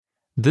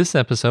This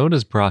episode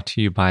is brought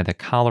to you by the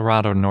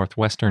Colorado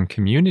Northwestern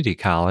Community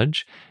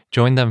College.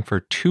 Join them for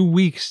 2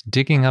 weeks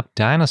digging up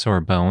dinosaur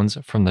bones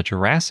from the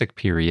Jurassic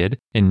period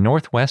in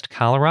Northwest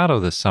Colorado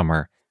this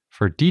summer.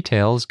 For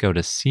details, go to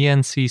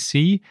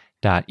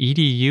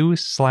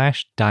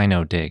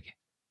cncc.edu/dinodig.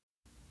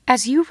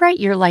 As you write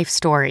your life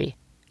story,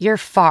 you're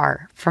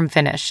far from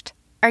finished.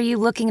 Are you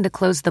looking to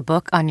close the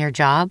book on your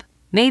job?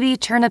 Maybe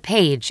turn a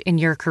page in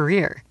your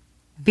career?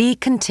 Be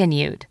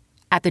continued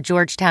at the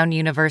Georgetown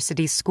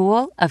University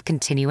School of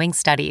Continuing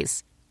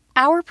Studies.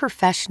 Our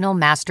professional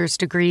master's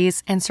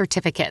degrees and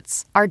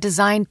certificates are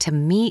designed to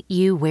meet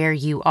you where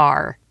you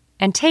are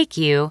and take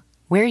you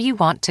where you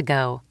want to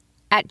go.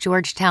 At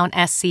Georgetown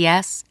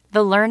SCS,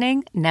 the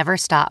learning never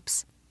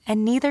stops,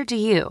 and neither do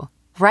you.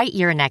 Write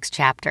your next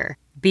chapter.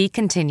 Be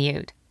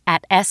continued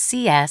at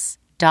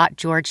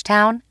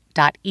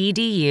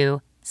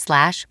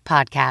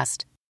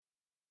scs.georgetown.edu/podcast.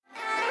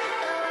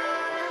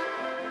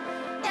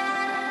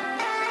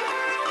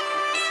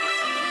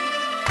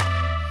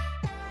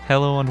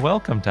 Hello and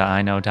welcome to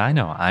I Know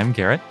Dino. I'm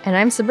Garrett. And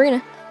I'm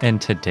Sabrina.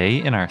 And today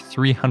in our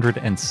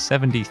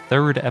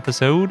 373rd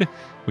episode,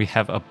 we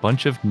have a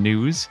bunch of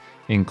news,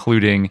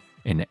 including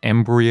an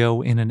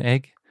embryo in an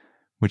egg,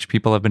 which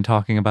people have been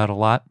talking about a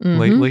lot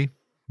lately,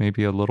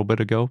 maybe a little bit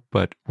ago,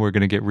 but we're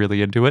going to get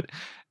really into it.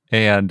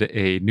 And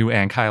a new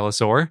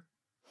ankylosaur.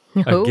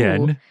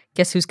 Again.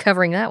 Guess who's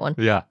covering that one?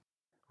 Yeah.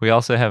 We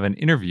also have an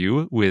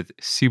interview with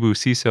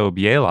Sibusiso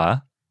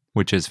Biela,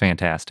 which is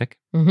fantastic.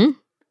 Mm-hmm.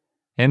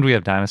 And we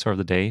have Dinosaur of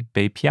the Day,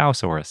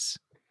 Beipiaosaurus.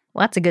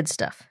 Lots of good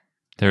stuff.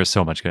 There's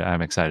so much good.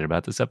 I'm excited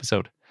about this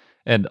episode.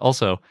 And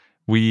also,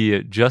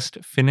 we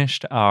just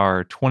finished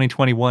our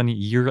 2021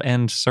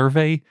 year-end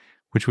survey,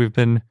 which we've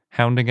been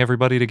hounding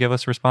everybody to give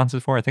us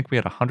responses for. I think we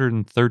had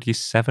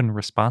 137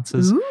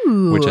 responses,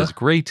 which is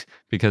great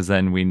because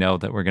then we know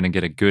that we're going to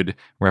get a good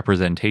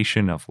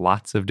representation of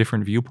lots of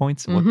different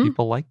viewpoints and what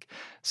people like.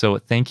 So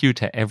thank you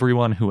to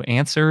everyone who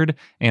answered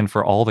and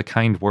for all the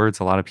kind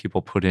words. A lot of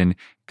people put in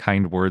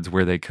kind words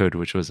where they could,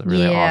 which was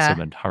really awesome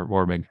and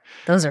heartwarming.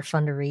 Those are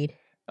fun to read.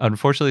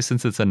 Unfortunately,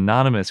 since it's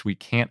anonymous, we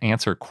can't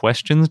answer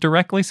questions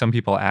directly. Some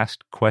people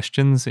asked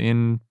questions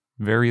in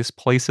various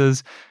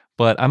places.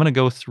 But I'm going to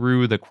go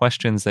through the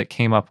questions that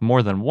came up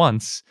more than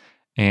once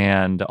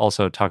and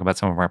also talk about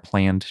some of our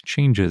planned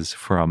changes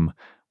from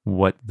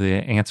what the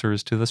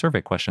answers to the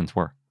survey questions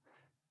were.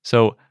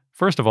 So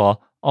first of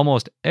all,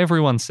 almost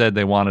everyone said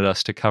they wanted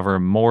us to cover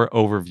more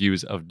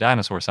overviews of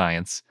dinosaur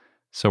science.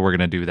 So we're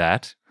going to do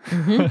that.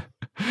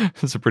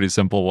 It's a pretty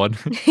simple one.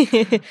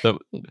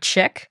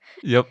 Check.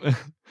 Yep.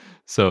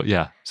 So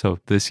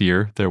this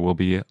year there will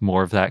be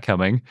more of that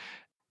coming.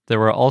 There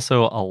were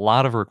also a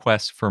lot of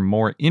requests for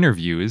more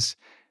interviews,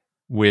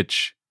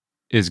 which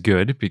is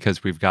good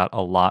because we've got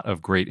a lot of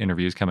great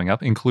interviews coming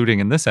up, including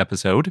in this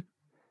episode.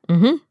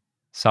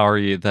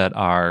 Sorry that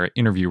our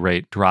interview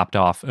rate dropped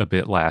off a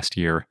bit last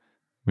year.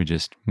 We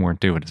just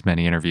weren't doing as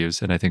many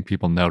interviews, and I think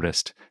people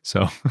noticed.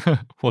 So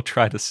we'll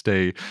try to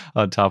stay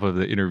on top of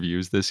the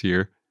interviews this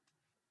year.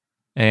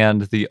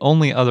 And the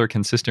only other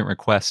consistent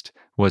request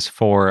was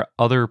for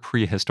other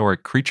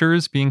prehistoric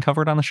creatures being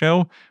covered on the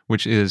show,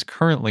 which is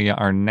currently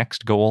our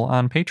next goal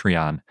on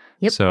Patreon.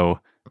 Yep.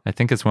 So I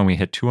think it's when we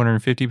hit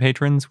 250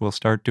 patrons, we'll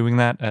start doing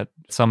that at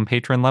some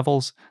patron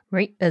levels.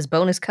 Right, as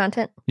bonus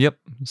content. Yep.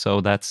 So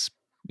that's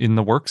in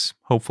the works,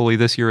 hopefully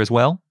this year as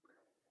well.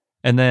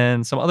 And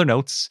then some other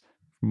notes,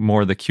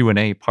 more the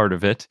Q&A part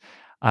of it.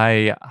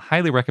 I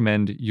highly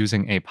recommend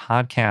using a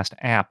podcast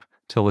app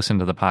to listen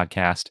to the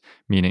podcast,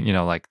 meaning,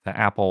 like the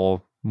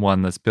Apple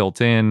one that's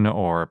built in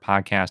or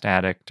Podcast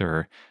Addict,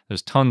 or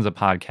there's tons of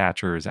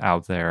podcatchers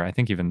out there. I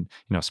think even,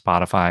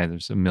 Spotify,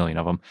 there's a million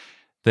of them.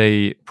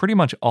 They pretty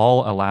much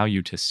all allow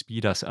you to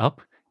speed us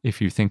up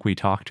if you think we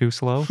talk too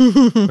slow.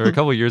 Or a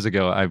couple of years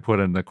ago, I put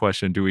in the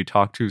question, do we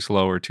talk too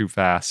slow or too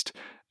fast?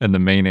 And the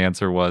main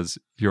answer was,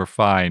 you're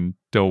fine.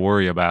 Don't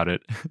worry about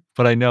it.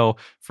 But I know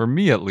for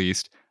me, at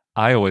least,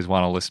 I always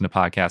want to listen to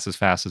podcasts as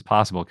fast as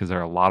possible because there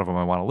are a lot of them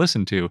I want to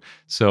listen to.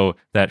 So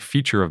that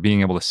feature of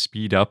being able to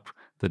speed up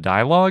the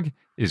dialogue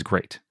is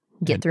great.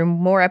 Get through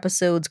more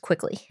episodes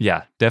quickly.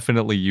 Yeah,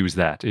 definitely use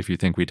that if you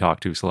think we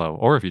talk too slow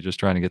or if you're just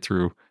trying to get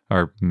through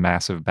our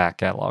massive back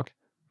catalog.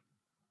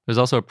 There's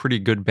also a pretty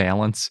good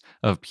balance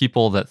of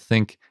people that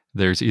think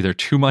there's either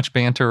too much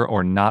banter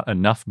or not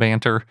enough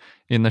banter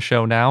in the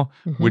show now,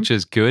 which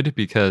is good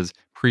because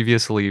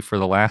previously for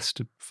the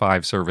last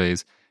 5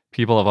 surveys,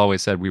 people have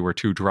always said we were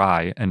too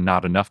dry and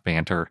not enough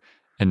banter.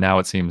 And now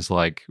it seems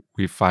like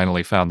we've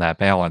finally found that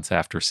balance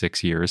after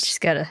 6 years.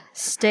 Just got to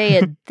stay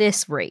at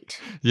this rate.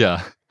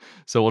 Yeah.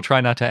 So we'll try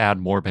not to add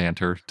more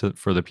banter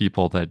for the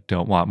people that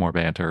don't want more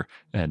banter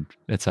and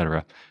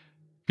etc.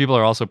 People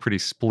are also pretty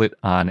split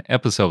on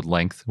episode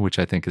length, which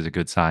I think is a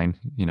good sign.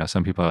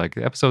 Some people are like,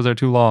 episodes are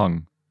too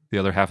long. The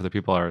other half of the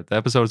people are, the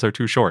episodes are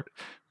too short,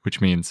 which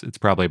means it's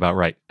probably about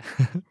right.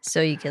 So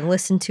you can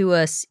listen to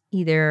us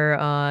either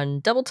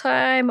on double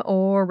time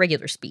or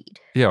regular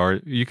speed. Yeah,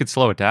 or you could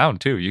slow it down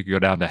too. You could go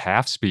down to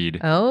half speed.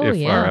 Oh, if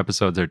yeah. our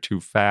episodes are too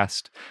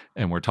fast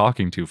and we're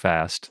talking too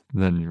fast,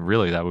 then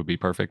really that would be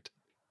perfect.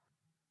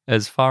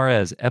 As far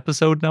as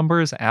episode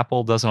numbers,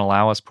 Apple doesn't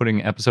allow us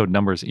putting episode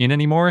numbers in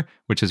anymore,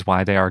 which is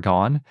why they are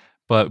gone.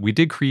 But we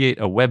did create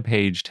a web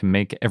page to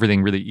make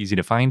everything really easy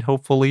to find,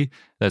 hopefully.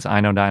 That's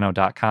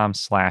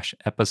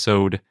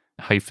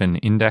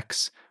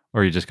iknowdino.com/episode-index,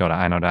 or you just go to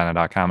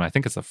iknowdino.com. And I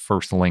think it's the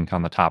first link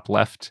on the top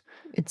left.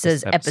 It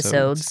says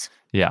episodes.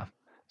 Yeah.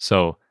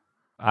 So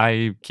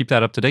I keep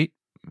that up to date,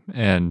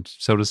 and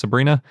so does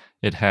Sabrina.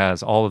 It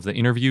has all of the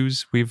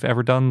interviews we've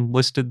ever done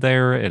listed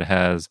there. It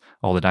has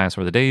all the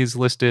Dinosaur of the Days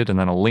listed, and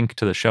then a link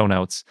to the show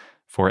notes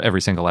for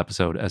every single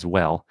episode as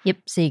well. Yep,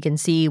 so you can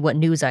see what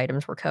news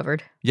items were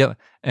covered. Yeah,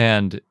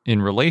 and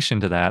in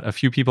relation to that, a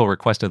few people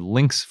requested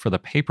links for the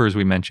papers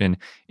we mention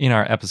in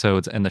our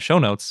episodes, and the show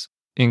notes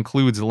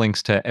includes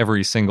links to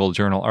every single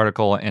journal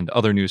article and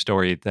other news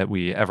story that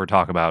we ever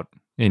talk about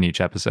in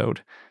each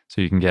episode. So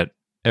you can get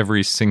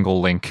every single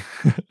link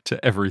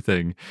to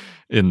everything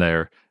in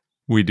there.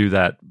 We do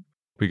that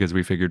because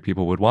we figured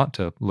people would want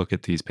to look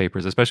at these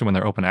papers, especially when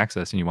they're open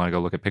access and you want to go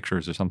look at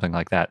pictures or something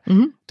like that.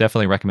 Mm-hmm.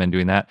 Definitely recommend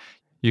doing that.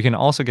 You can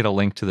also get a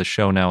link to the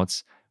show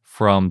notes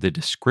from the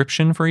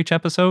description for each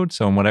episode.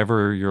 So in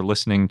whatever you're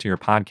listening to your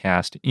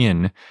podcast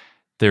in,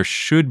 there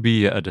should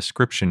be a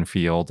description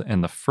field.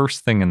 And the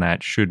first thing in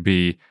that should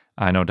be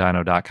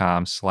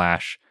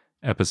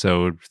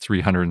iknowdino.com/episode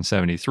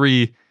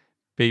 373,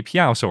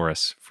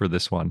 Bapiaosaurus for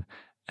this one.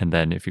 And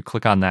then if you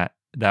click on that,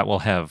 that will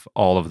have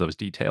all of those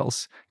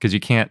details. Because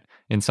you can't,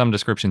 in some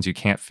descriptions, you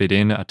can't fit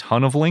in a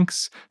ton of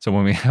links. So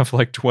when we have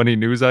like 20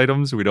 news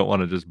items, we don't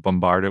want to just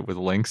bombard it with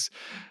links.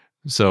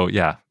 So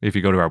yeah, if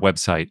you go to our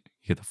website,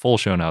 you get the full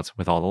show notes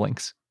with all the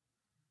links.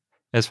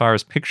 As far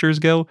as pictures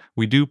go,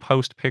 we do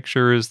post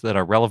pictures that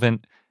are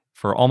relevant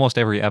for almost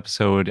every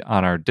episode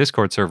on our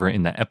Discord server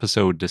in the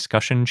episode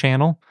discussion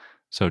channel.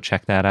 So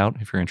check that out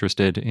if you're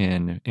interested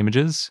in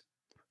images.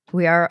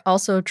 We are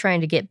also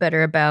trying to get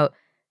better about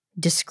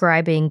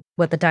describing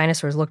what the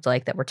dinosaurs looked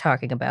like that we're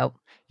talking about.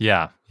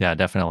 Yeah,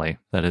 definitely.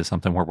 That is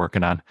something we're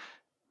working on.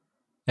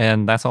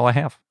 And that's all I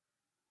have.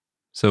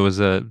 So it was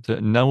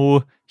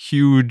no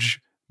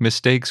huge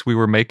mistakes we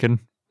were making.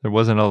 There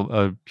wasn't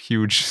a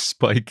huge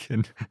spike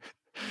in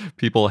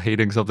people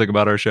hating something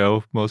about our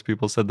show. Most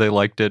people said they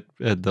liked it,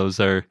 and those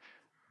are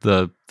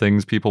the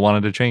things people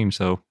wanted to change.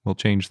 So we'll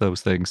change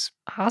those things.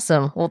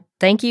 Awesome. Well,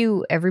 thank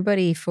you,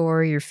 everybody,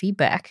 for your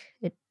feedback.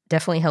 It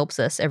definitely helps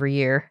us every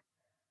year.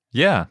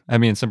 Yeah. I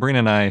mean, Sabrina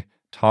and I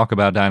talk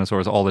about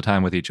dinosaurs all the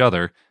time with each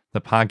other. The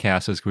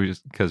podcast is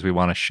because we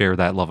want to share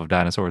that love of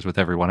dinosaurs with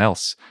everyone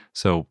else.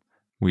 So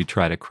we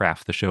try to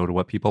craft the show to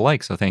what people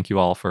like. So thank you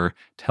all for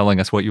telling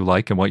us what you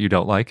like and what you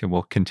don't like. And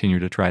we'll continue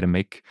to try to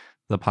make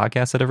the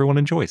podcast that everyone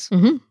enjoys.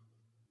 Mm-hmm.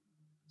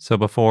 So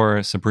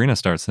before Sabrina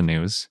starts the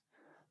news,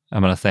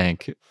 I'm going to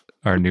thank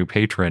our new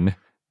patron,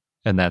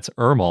 and that's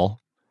Ermal,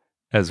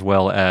 as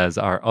well as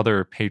our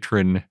other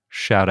patron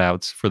shout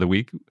outs for the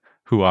week,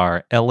 who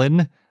are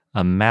Ellen,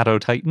 Amato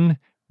Titan,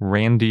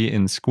 Randy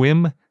in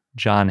Squim,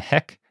 John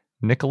Heck,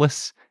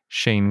 Nicholas,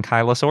 Shane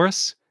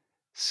Kylosaurus,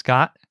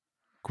 Scott,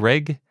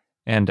 Greg,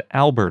 and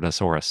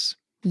Albertosaurus.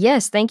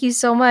 Yes, thank you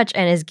so much.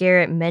 And as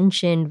Garrett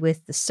mentioned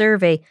with the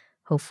survey,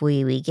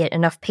 hopefully we get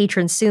enough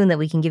patrons soon that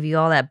we can give you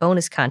all that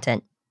bonus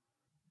content.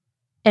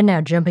 And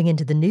now jumping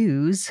into the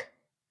news.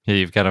 Yeah,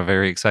 you've got a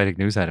very exciting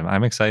news item.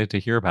 I'm excited to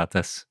hear about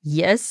this.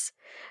 Yes.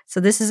 So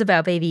this is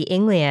about baby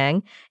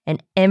Yingliang, an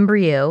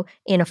embryo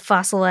in a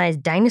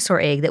fossilized dinosaur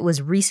egg that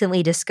was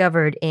recently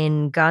discovered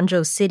in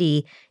Guangzhou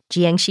City,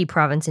 Jiangxi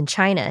province in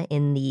China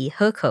in the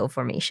Hekou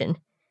Formation.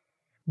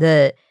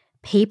 The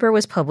paper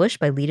was published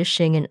by Lita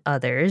Xing and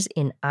others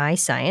in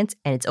iScience,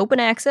 and it's open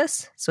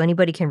access, so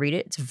anybody can read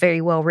it. It's a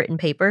very well-written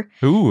paper.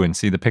 Ooh, and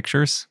see the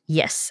pictures?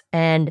 Yes,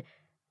 and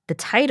the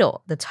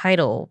title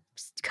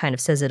kind of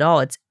says it all.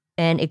 It's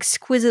an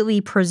exquisitely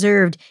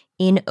preserved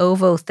in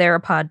ovo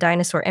theropod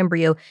dinosaur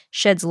embryo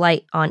sheds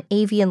light on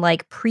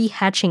avian-like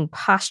pre-hatching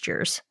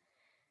postures.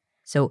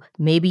 So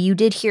maybe you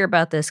did hear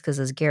about this because,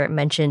 as Garrett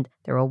mentioned,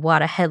 there were a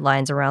lot of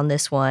headlines around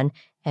this one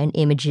and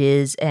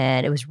images,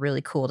 and it was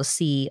really cool to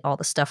see all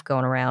the stuff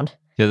going around.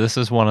 Yeah, this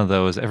is one of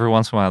those, every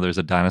once in a while there's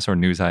a dinosaur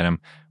news item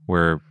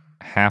where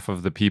half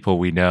of the people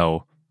we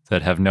know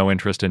that have no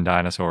interest in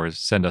dinosaurs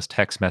send us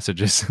text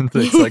messages and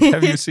things like,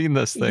 have you seen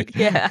this thing?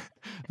 Yeah.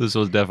 This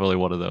was definitely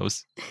one of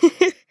those.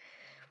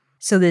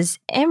 So this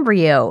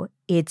embryo,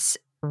 it's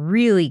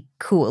really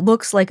cool. It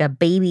looks like a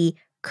baby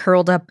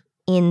curled up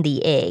in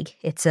the egg.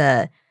 It's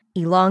a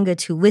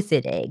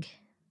elongatulithid egg.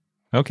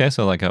 Okay,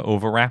 so like an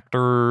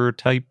oviraptor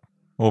type,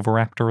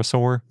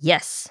 oviraptorosaur?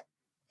 Yes.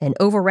 An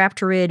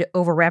oviraptorid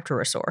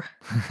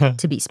oviraptorosaur,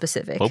 to be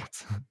specific.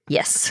 Both?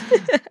 Yes.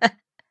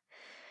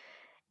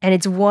 And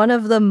it's one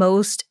of the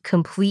most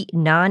complete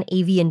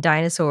non-avian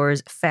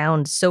dinosaurs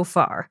found so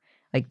far.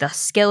 Like the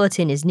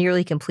skeleton is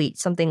nearly complete.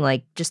 Something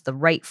like just the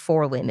right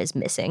forelimb is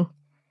missing.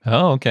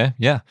 Oh, okay.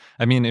 Yeah.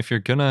 I mean, if you're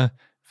going to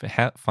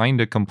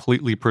find a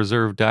completely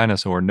preserved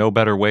dinosaur, no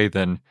better way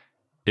than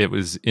it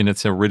was in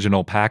its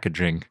original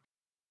packaging.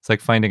 It's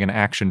like finding an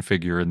action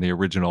figure in the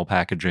original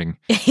packaging.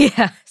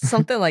 Yeah,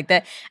 something like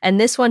that. And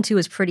this one, too,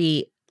 is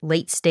pretty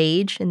late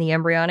stage in the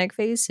embryonic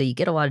phase, so you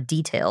get a lot of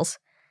details.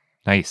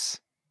 Nice.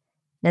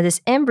 Now,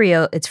 this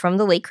embryo, it's from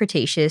the late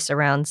Cretaceous,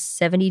 around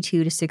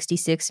 72 to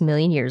 66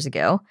 million years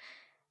ago.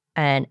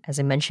 And as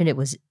I mentioned, it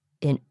was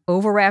an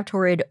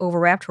oviraptorid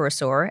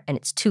oviraptorosaur, and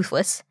it's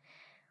toothless.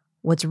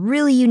 What's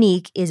really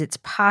unique is its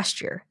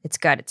posture. It's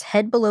got its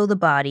head below the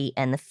body,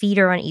 and the feet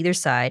are on either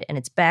side, and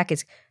its back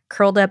is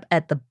curled up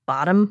at the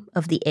bottom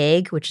of the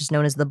egg, which is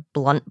known as the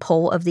blunt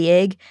pole of the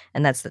egg,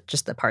 and that's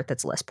just the part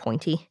that's less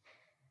pointy.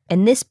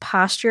 And this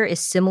posture is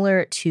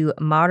similar to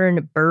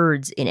modern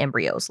birds in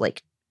embryos,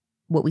 like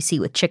what we see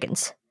with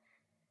chickens.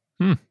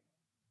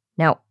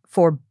 Now,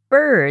 for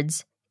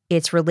birds,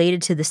 it's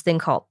related to this thing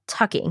called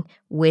tucking,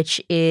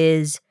 which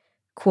is,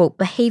 quote,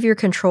 behavior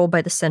controlled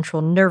by the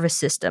central nervous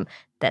system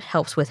that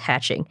helps with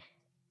hatching.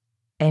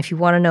 And if you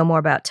want to know more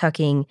about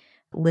tucking,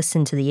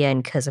 listen to the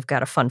end because I've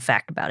got a fun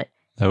fact about it.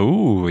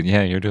 Oh,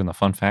 yeah, you're doing the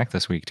fun fact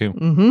this week, too.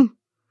 Mm-hmm.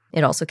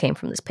 It also came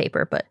from this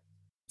paper, but it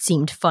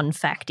seemed fun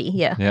facty,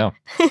 yeah. Yeah.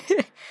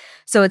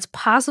 So it's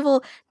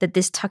possible that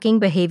this tucking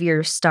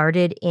behavior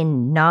started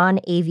in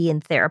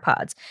non-avian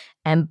theropods.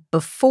 And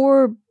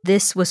before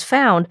this was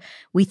found,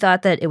 we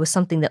thought that it was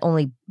something that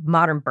only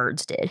modern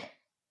birds did,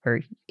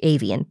 or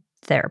avian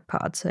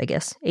theropods, I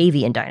guess.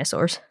 Avian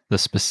dinosaurs. The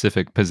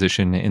specific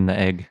position in the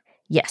egg.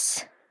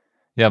 Yes.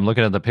 Yeah, I'm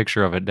looking at the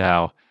picture of it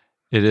now.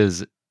 It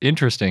is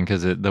interesting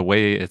because the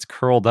way it's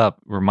curled up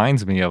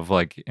reminds me of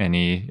like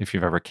if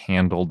you've ever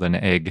candled an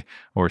egg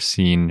or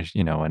seen,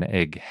 an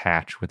egg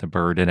hatch with a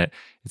bird in it.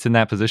 It's in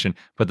that position.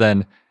 But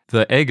then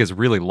the egg is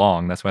really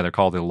long. That's why they're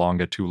called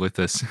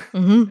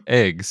elongatulithus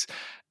eggs.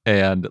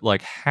 And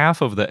like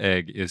half of the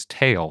egg is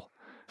tail.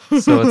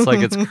 So it's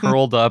like it's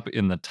curled up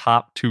in the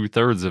top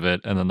 2/3 of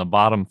it, and then the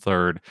bottom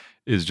third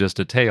is just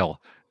a tail.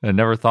 I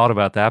never thought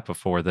about that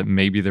before, that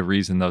maybe the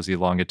reason those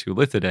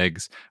elongatulithid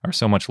eggs are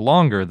so much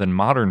longer than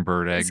modern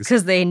bird eggs.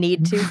 Because they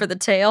need to for the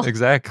tail.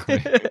 Exactly.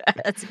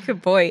 That's a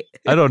good point.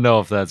 I don't know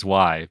if that's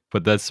why,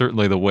 but that's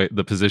certainly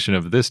the position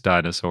of this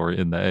dinosaur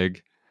in the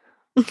egg.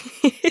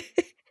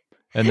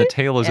 And the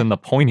tail is in the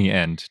pointy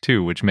end,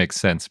 too, which makes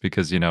sense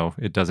because,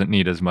 it doesn't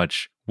need as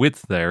much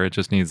width there. It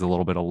just needs a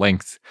little bit of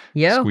length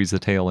to squeeze the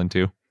tail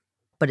into.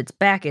 But its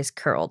back is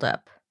curled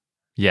up.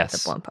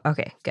 Yes.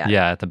 Okay, got it.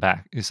 Yeah, at the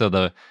back.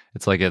 So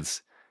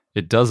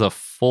it does a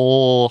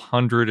full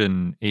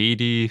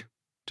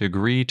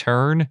 180-degree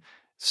turn,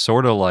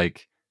 sort of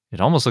like,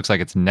 it almost looks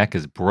like its neck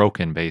is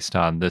broken based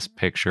on this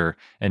picture.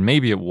 And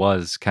maybe it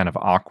was kind of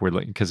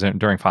awkwardly, because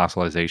during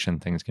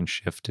fossilization, things can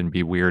shift and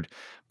be weird.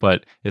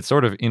 But it's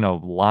sort of in a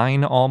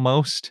line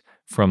almost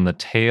from the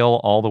tail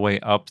all the way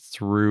up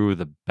through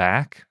the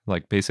back,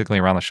 like basically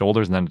around the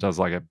shoulders. And then it does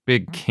like a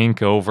big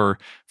kink over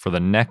for the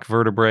neck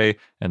vertebrae,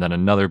 and then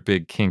another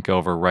big kink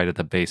over right at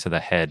the base of the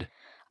head.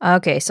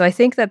 Okay, so I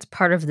think that's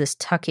part of this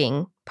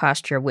tucking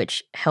posture,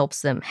 which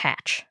helps them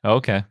hatch.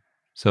 Okay.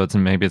 So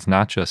maybe it's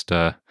not just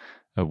a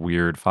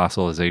weird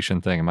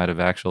fossilization thing. It might have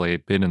actually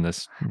been in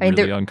this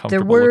really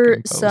uncomfortable There were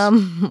looking pose.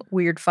 some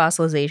weird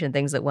fossilization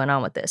things that went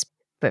on with this.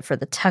 But for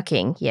the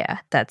tucking,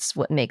 yeah, that's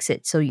what makes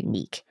it so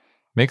unique.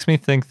 Makes me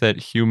think that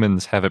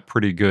humans have it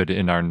pretty good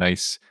in our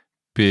nice,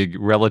 big,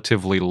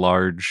 relatively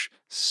large,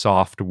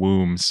 soft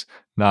wombs,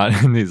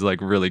 not in these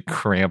like really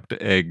cramped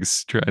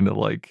eggs trying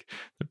to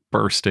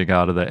bursting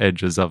out of the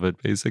edges of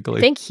it, basically.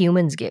 I think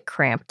humans get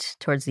cramped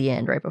towards the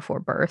end, right before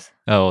birth.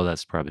 Oh,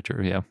 that's probably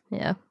true, yeah.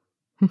 Yeah.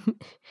 It's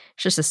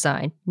just a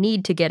sign.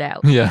 Need to get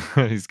out. Yeah,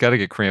 he's got to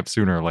get cramped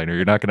sooner or later.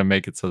 You're not going to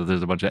make it so that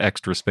there's a bunch of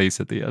extra space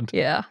at the end.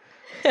 Yeah.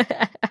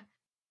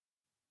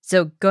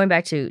 So going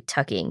back to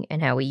tucking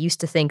and how we used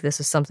to think this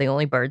was something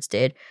only birds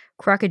did,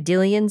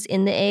 crocodilians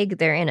in the egg,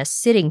 they're in a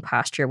sitting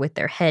posture with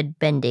their head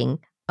bending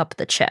up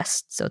the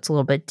chest. So it's a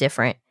little bit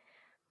different.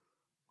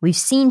 We've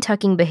seen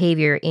tucking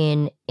behavior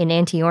in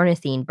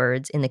enantiornithine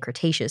birds in the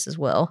Cretaceous as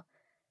well.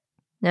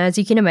 Now, as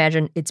you can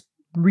imagine, it's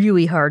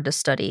really hard to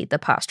study the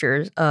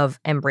postures of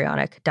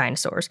embryonic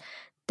dinosaurs.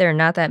 There are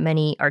not that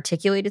many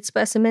articulated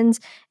specimens,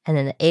 and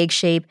then the egg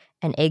shape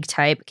and egg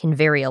type can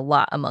vary a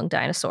lot among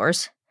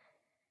dinosaurs.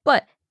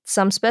 But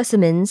some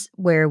specimens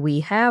where we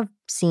have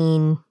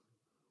seen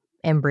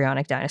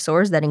embryonic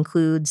dinosaurs, that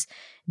includes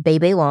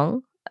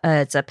Beibelong.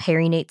 It's a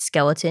perinate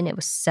skeleton. It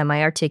was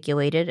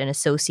semi-articulated and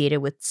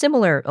associated with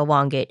similar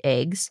elongate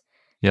eggs.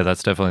 Yeah,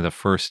 that's definitely the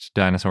first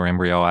dinosaur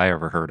embryo I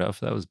ever heard of.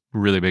 That was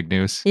really big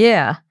news.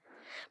 Yeah,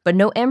 but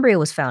no embryo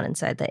was found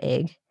inside the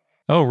egg.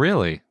 Oh,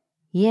 really?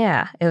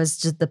 Yeah, it was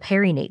just the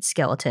perinate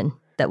skeleton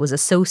that was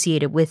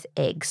associated with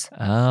eggs.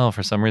 Oh,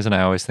 for some reason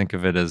I always think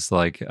of it as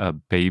like a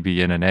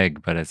baby in an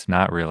egg, but it's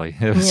not really.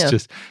 It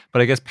was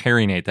but I guess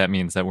perinate, that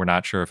means that we're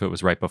not sure if it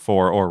was right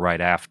before or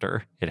right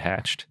after it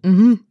hatched.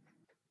 Mm-hmm.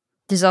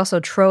 There's also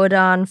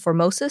Troodon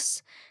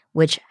formosus,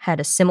 which had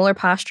a similar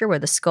posture where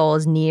the skull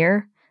is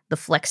near the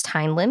flexed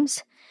hind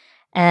limbs.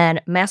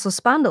 And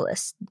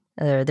Massospondylus,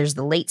 there's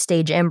the late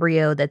stage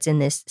embryo that's in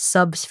this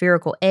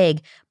subspherical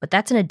egg, but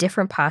that's in a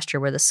different posture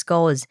where the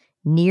skull is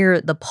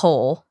near the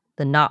pole,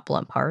 the not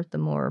blunt part, the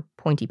more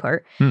pointy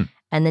part,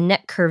 and the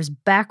neck curves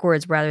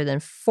backwards rather than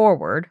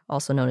forward,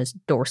 also known as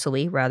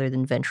dorsally rather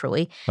than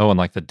ventrally. Oh, and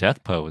like the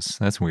death pose.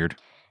 That's weird.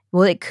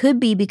 Well, it could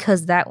be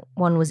because that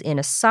one was in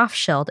a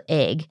soft-shelled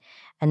egg,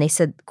 and they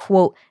said,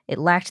 quote, it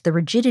lacked the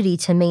rigidity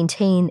to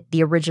maintain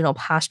the original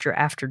posture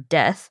after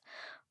death,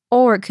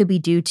 or it could be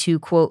due to,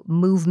 quote,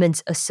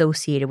 movements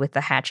associated with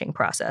the hatching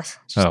process.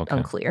 It's just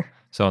unclear.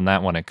 So in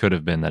that one, it could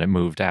have been that it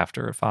moved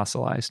after it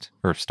fossilized,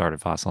 or started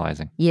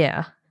fossilizing.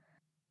 Yeah.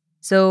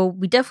 So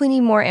we definitely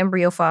need more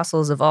embryo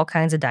fossils of all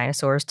kinds of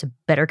dinosaurs to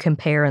better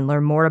compare and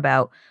learn more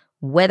about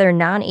whether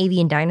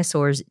non-avian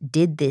dinosaurs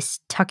did this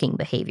tucking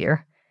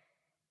behavior,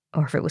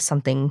 or if it was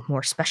something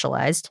more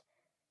specialized.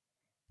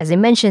 As I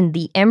mentioned,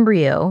 the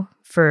embryo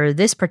for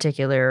this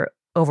particular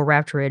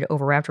Oviraptorid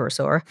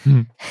Oviraptorosaur,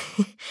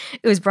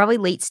 it was probably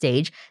late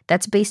stage.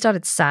 That's based on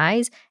its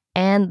size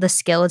and the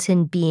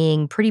skeleton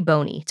being pretty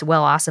bony. It's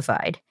well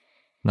ossified.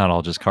 Not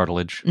all just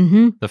cartilage.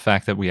 Mm-hmm. The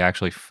fact that we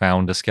actually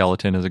found a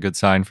skeleton is a good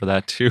sign for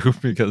that too,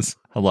 because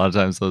a lot of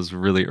times those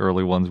really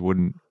early ones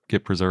wouldn't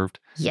get preserved.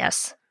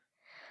 Yes.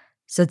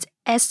 So it's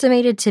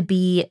estimated to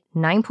be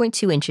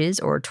 9.2 inches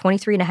or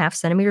 23.5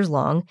 centimeters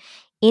long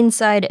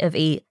inside of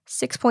a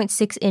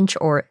 6.6 inch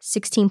or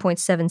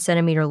 16.7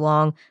 centimeter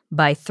long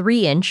by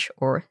 3 inch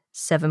or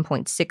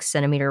 7.6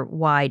 centimeter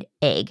wide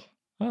egg.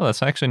 Well,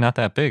 that's actually not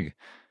that big.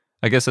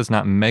 I guess it's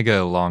not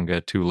mega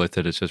longitudinal,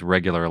 it's just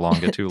regular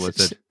longitudinal.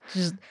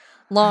 Just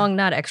long,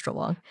 not extra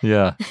long.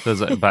 Yeah, that's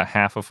about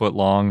half a foot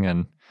long,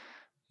 and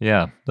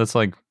yeah, that's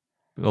like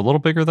a little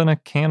bigger than a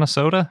can of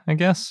soda, I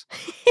guess.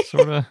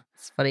 Sort of.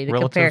 It's funny to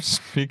relative compare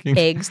speaking.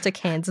 Eggs to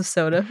cans of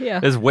soda. Yeah,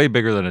 it's way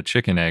bigger than a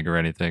chicken egg or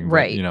anything. But,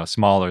 right.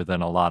 Smaller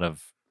than a lot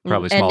of,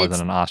 probably smaller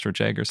than an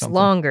ostrich egg or something. It's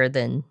longer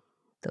than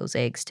those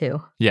eggs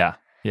too. Yeah.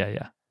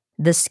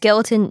 The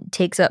skeleton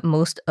takes up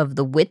most of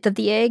the width of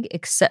the egg,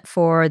 except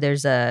for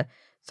there's a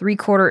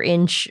 3/4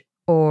 inch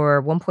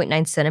or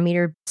 1.9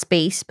 centimeter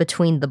space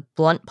between the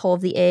blunt pole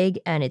of the egg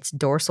and its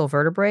dorsal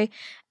vertebrae.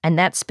 And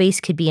that space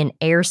could be an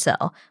air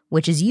cell,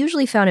 which is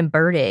usually found in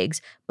bird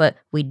eggs, but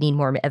we'd need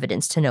more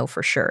evidence to know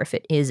for sure if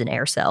it is an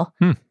air cell.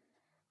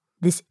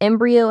 This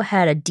embryo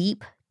had a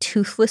deep,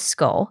 toothless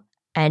skull,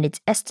 and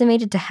it's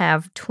estimated to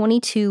have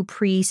 22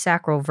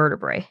 pre-sacral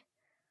vertebrae.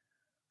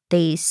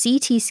 They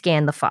CT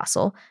scanned the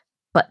fossil,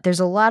 but there's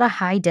a lot of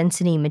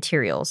high-density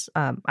materials,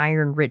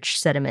 iron-rich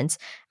sediments,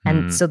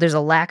 and so there's a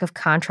lack of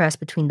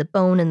contrast between the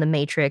bone and the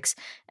matrix,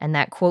 and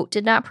that, quote,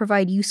 did not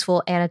provide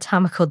useful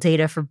anatomical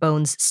data for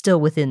bones still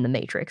within the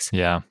matrix.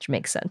 Yeah. Which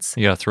makes sense.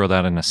 You got to throw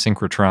that in a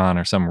synchrotron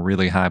or some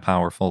really high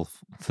powerful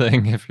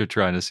thing if you're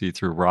trying to see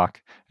through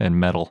rock and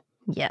metal.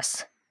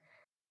 Yes.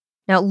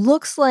 Now, it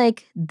looks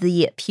like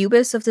the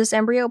pubis of this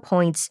embryo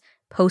points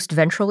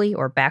post-ventrally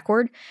or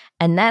backward,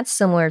 and that's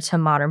similar to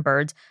modern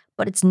birds,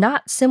 but it's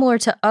not similar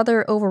to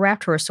other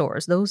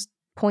Oviraptorosaurs. Those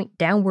point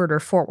downward or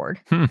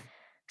forward.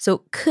 So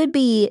it could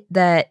be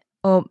that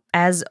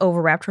as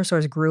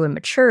Oviraptorosaurs grew and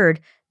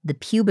matured, the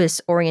pubis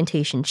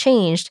orientation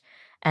changed,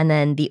 and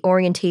then the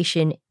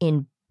orientation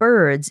in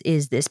birds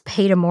is this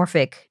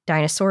paedomorphic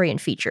dinosaurian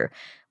feature,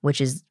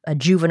 which is a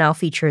juvenile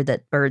feature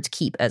that birds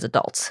keep as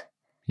adults.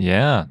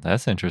 Yeah,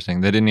 that's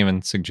interesting. They didn't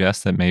even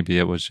suggest that maybe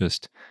it was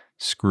just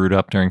screwed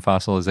up during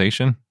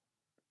fossilization.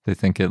 They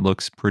think it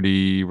looks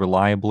pretty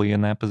reliably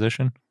in that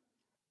position.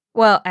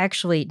 Well,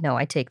 actually, no,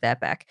 I take that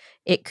back.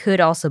 It could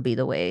also be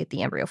the way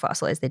the embryo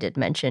fossilized. They did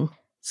mention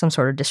some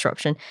sort of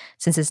disruption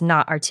since it's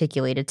not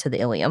articulated to the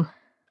ilium.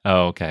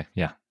 Oh, okay.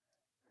 Yeah.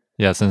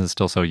 Yeah, since it's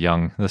still so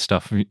young, the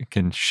stuff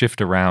can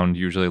shift around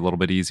usually a little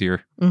bit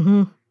easier.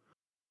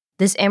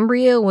 This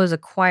embryo was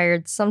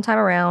acquired sometime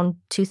around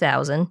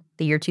 2000,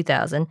 the year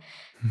 2000,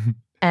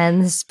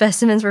 and the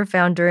specimens were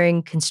found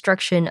during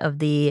construction of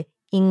the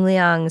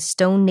Yingliang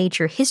Stone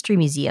Nature History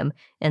Museum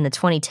in the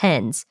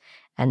 2010s,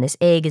 and this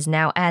egg is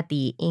now at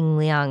the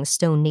Yingliang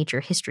Stone Nature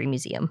History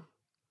Museum.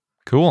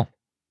 Cool.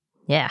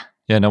 Yeah.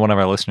 Yeah, no, one of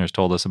our listeners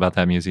told us about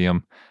that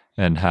museum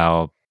and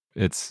how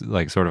it's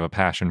like sort of a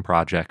passion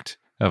project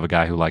of a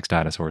guy who likes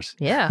dinosaurs.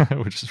 Yeah.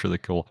 Which is really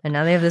cool. And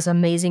now they have this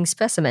amazing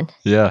specimen.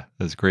 Yeah,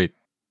 that's great.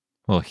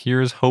 Well,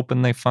 here's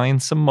hoping they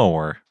find some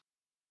more.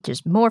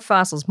 Just more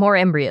fossils, more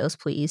embryos,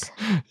 please.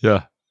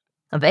 Yeah.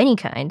 Of any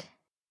kind.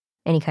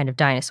 Any kind of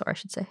dinosaur, I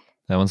should say.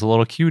 That one's a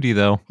little cutie,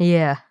 though.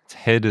 Yeah. Its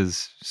head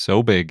is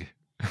so big.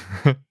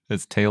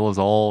 Its tail is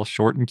all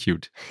short and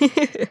cute.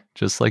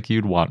 Just like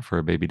you'd want for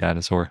a baby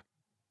dinosaur.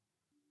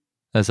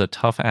 That's a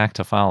tough act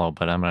to follow,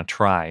 but I'm going to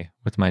try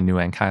with my new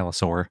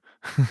ankylosaur.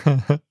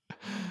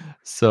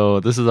 So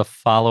this is a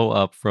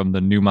follow-up from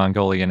the new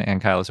Mongolian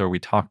ankylosaur we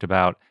talked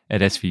about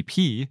at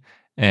SVP,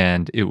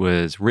 and it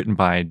was written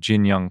by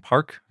Jin Young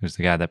Park, who's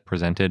the guy that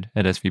presented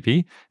at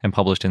SVP, and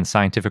published in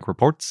Scientific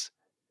Reports,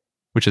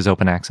 which is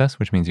open access,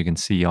 which means you can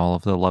see all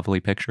of the lovely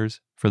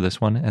pictures for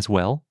this one as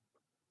well.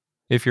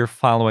 If you're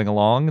following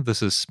along,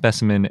 this is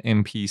specimen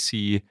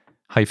MPC-D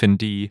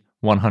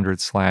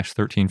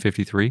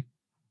 100/1353.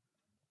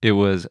 It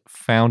was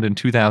found in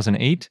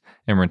 2008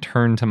 and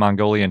returned to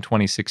Mongolia in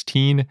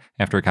 2016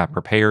 after it got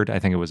prepared. I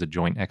think it was a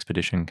joint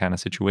expedition kind of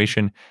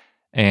situation.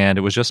 And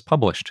it was just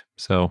published.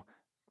 So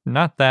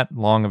not that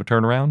long of a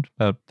turnaround,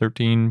 about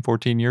 13,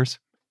 14 years.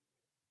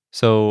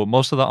 So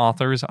most of the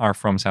authors are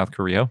from South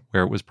Korea,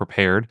 where it was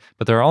prepared.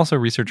 But there are also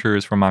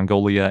researchers from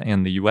Mongolia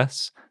and the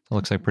US. So it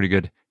looks like pretty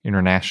good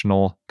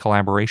international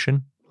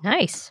collaboration.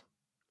 Nice.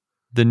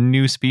 The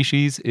new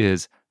species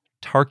is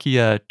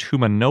Tarkia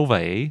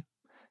tumanovae.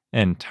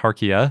 And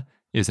Tarkia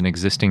is an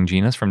existing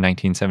genus from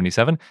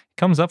 1977. It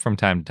comes up from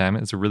time to time.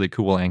 It's a really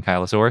cool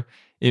ankylosaur.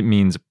 It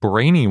means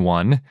brainy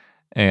one.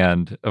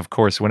 And of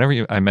course,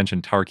 whenever I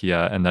mention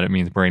Tarkia and that it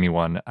means brainy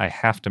one, I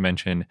have to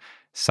mention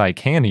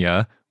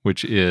Psychania,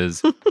 which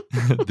is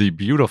the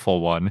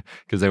beautiful one,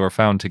 because they were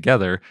found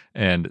together.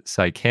 And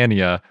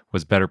Psychania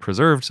was better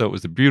preserved, so it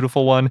was the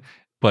beautiful one.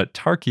 But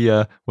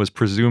Tarkia was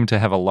presumed to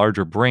have a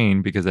larger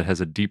brain because it has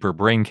a deeper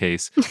brain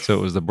case, so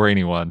it was the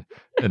brainy one.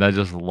 And I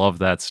just love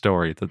that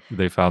story, that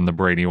they found the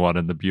brainy one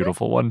and the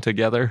beautiful one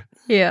together.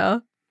 Yeah.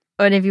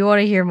 And if you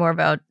want to hear more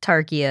about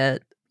Tarkia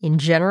in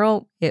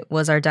general, it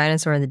was our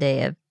Dinosaur in the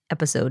Day of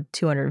episode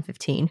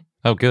 215.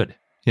 Oh, good.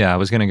 Yeah, I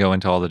was going to go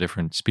into all the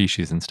different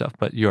species and stuff,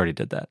 but you already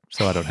did that,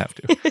 so I don't have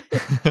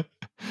to.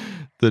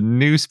 The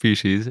new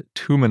species,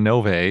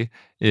 Tumanovae,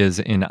 is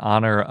in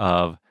honor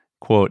of,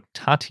 quote,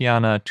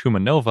 Tatiana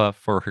Tumanova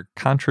for her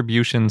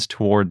contributions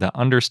toward the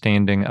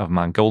understanding of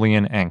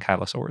Mongolian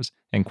ankylosaurs,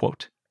 end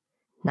quote.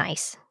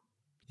 Nice.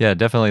 Yeah,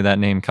 definitely that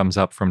name comes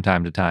up from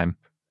time to time.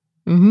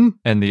 Mm-hmm.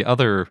 And the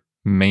other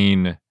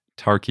main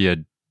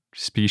Tarkia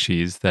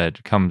species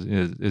that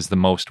is the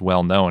most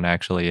well-known,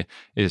 actually,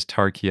 is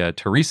Tarkia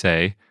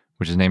teresae,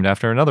 which is named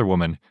after another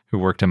woman who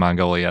worked in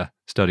Mongolia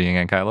studying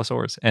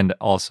ankylosaurs, and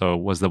also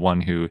was the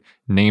one who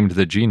named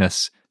the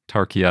genus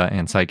Tarkia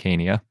and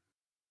Psychania.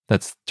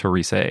 That's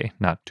teresae,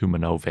 not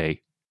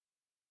Tumanovae.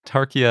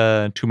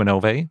 Tarkia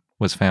tumanovae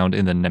was found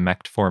in the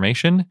Nemegt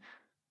Formation,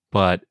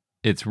 but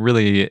it's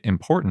really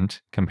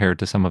important compared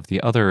to some of the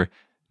other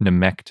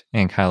Nemegt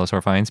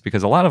ankylosaur finds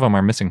because a lot of them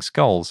are missing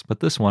skulls,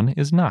 but this one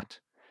is not.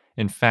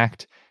 In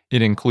fact,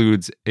 it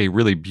includes a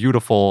really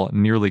beautiful,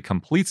 nearly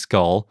complete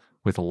skull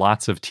with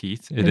lots of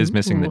teeth. It is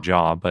missing the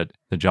jaw, but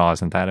the jaw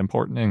isn't that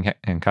important in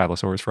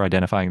ankylosaurs for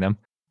identifying them.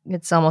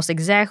 It's almost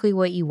exactly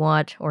what you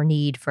want or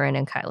need for an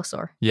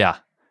ankylosaur. Yeah.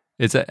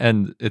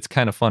 And it's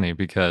kind of funny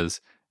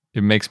because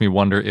it makes me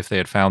wonder if they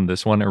had found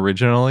this one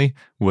originally,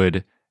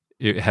 would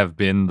it have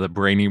been the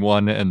brainy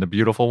one and the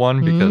beautiful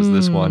one? Because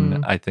this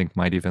one, I think,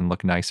 might even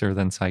look nicer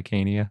than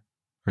Psychania.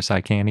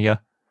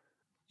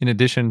 In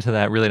addition to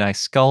that really nice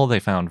skull, they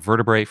found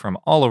vertebrae from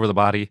all over the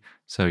body.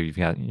 So you've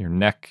got your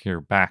neck,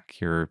 your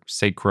back, your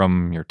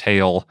sacrum, your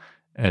tail,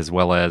 as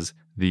well as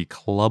the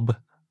club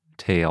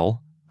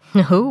tail.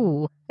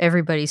 Oh,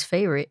 everybody's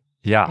favorite.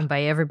 Yeah. And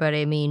by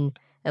everybody, I mean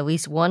at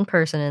least one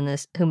person in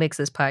this who makes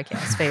this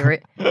podcast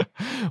favorite.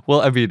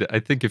 Well, I mean, I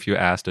think if you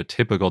asked a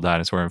typical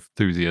dinosaur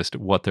enthusiast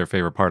what their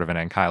favorite part of an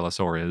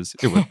ankylosaur is,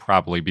 it would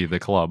probably be the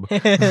club.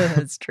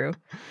 That's true.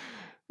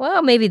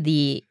 Well, maybe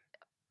the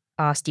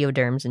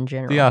osteoderms in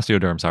general. The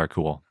osteoderms are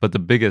cool, but the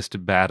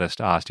biggest, baddest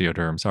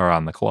osteoderms are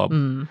on the club.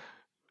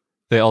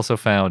 They also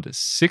found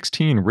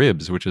 16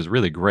 ribs, which is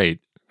really great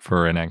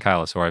for an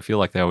ankylosaur. I feel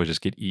like they always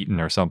just get eaten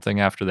or something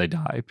after they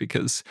die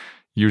because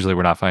usually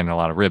we're not finding a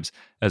lot of ribs,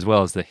 as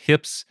well as the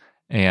hips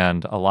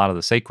and a lot of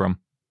the sacrum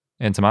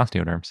and some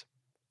osteoderms.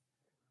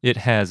 It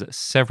has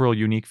several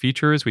unique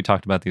features. We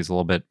talked about these a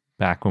little bit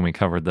back when we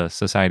covered the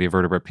Society of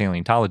Vertebrate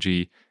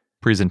Paleontology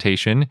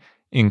presentation,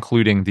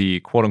 including the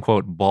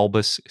quote-unquote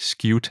bulbous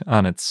scute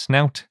on its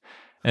snout.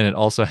 And it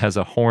also has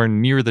a horn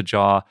near the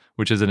jaw,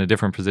 which is in a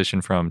different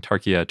position from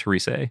Tarkia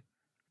teresae.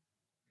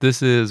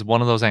 This is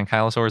one of those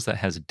ankylosaurs that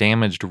has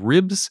damaged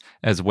ribs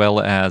as well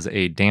as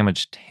a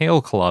damaged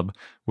tail club,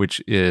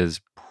 which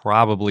is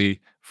probably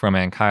from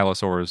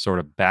ankylosaurs sort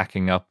of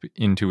backing up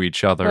into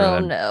each other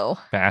and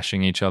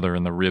bashing each other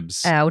in the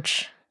ribs.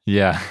 Ouch.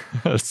 Yeah,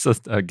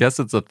 I guess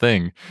it's a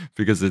thing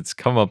because it's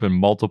come up in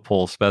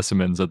multiple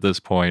specimens at this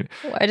point.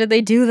 Why did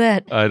they do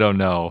that? I don't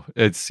know.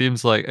 It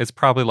seems like it's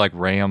probably like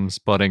rams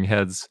butting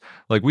heads.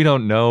 Like we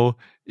don't know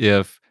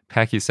if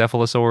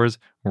pachycephalosaurs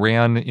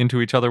ran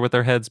into each other with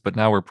their heads, but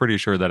now we're pretty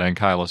sure that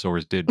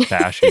ankylosaurs did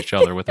bash each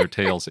other with their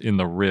tails in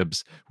the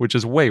ribs, which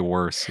is way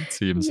worse, it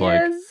seems like.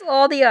 Yes,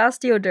 all the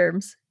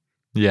osteoderms.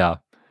 Yeah.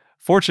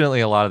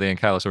 Fortunately, a lot of the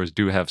ankylosaurs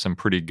do have some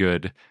pretty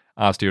good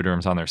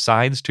osteoderms on their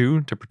sides,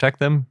 too, to protect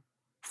them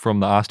from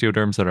the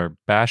osteoderms that are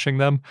bashing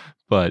them.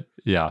 But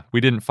yeah,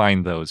 we didn't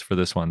find those for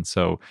this one.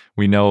 So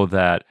we know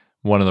that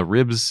one of the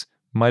ribs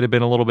might have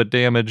been a little bit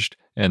damaged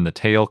and the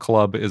tail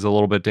club is a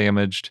little bit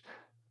damaged,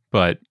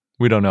 but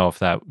we don't know if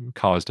that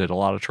caused it a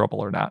lot of trouble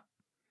or not.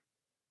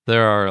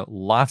 There are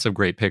lots of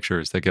great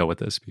pictures that go with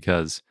this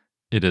because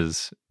it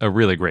is a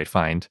really great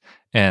find.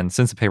 And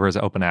since the paper is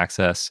open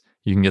access,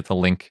 you can get the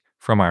link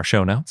from our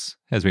show notes,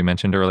 as we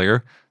mentioned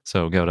earlier.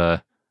 So go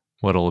to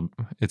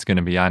It's going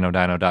to be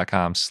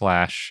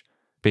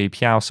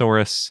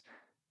inodino.com/Babepiausaurus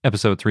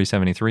episode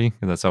 373,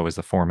 because that's always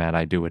the format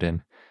I do it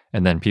in.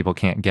 And then people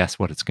can't guess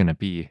what it's going to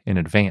be in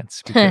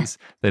advance because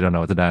they don't know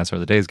what the dinosaur of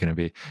the day is going to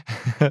be.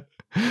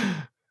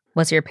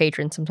 Once you're a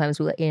patron, sometimes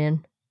we let you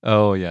in.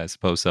 Oh, yeah, I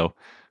suppose so.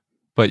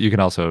 But you can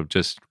also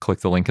just click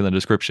the link in the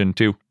description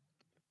too.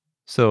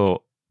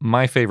 So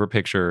my favorite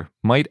picture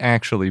might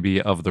actually be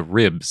of the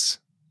ribs,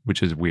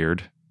 which is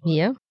weird.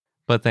 Yeah.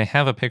 But they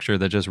have a picture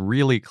that just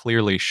really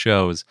clearly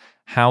shows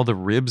how the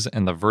ribs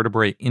and the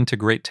vertebrae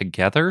integrate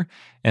together.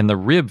 And the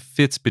rib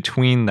fits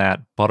between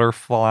that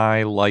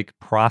butterfly-like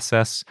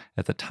process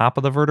at the top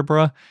of the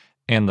vertebra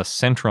and the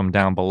centrum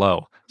down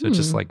below. So it's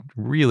just like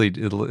really,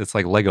 it's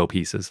like Lego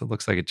pieces. It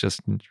looks like it just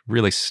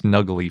really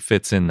snugly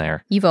fits in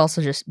there. You've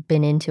also just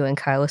been into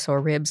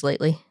ankylosaur ribs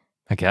lately.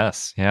 I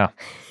guess, yeah.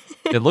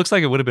 It looks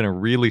like it would have been a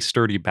really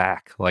sturdy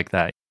back like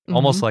that.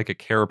 Almost like a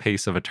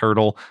carapace of a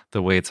turtle,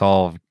 the way it's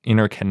all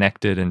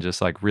interconnected and just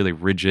like really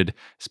rigid,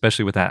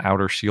 especially with that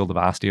outer shield of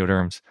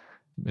osteoderms.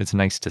 It's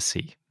nice to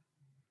see.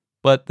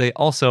 But they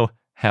also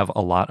have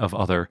a lot of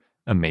other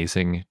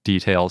amazing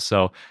details.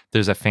 So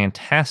there's a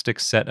fantastic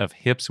set of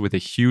hips with a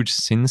huge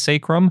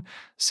synsacrum.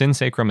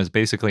 Synsacrum is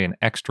basically an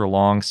extra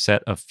long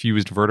set of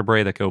fused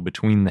vertebrae that go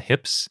between the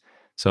hips.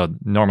 So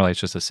normally it's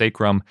just a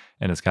sacrum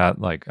and it's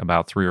got like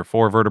about 3 or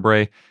 4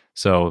 vertebrae.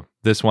 So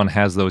this one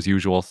has those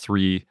usual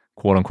 3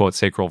 quote-unquote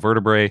sacral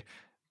vertebrae,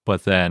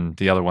 but then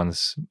the other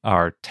ones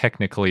are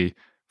technically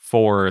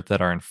 4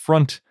 that are in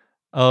front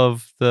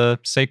of the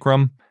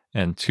sacrum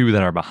and 2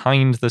 that are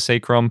behind the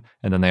sacrum,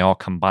 and then they all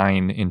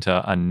combine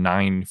into a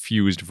 9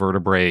 fused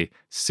vertebrae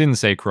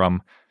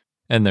synsacrum,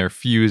 and they're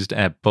fused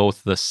at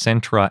both the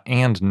centra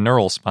and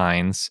neural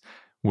spines,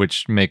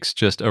 which makes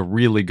just a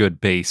really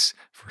good base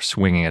for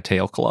swinging a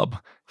tail club,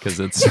 because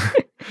it's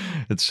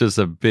it's just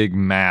a big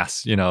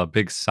mass, a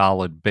big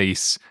solid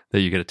base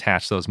that you could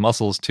attach those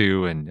muscles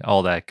to and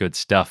all that good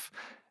stuff.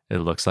 It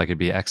looks like it'd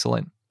be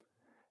excellent.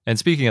 And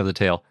speaking of the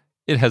tail,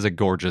 it has a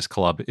gorgeous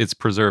club. It's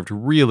preserved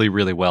really,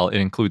 really well. It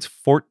includes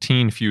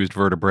 14 fused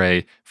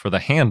vertebrae for the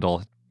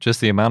handle.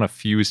 Just the amount of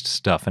fused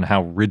stuff and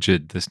how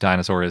rigid this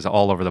dinosaur is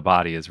all over the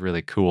body is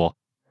really cool.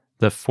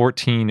 The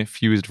 14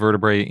 fused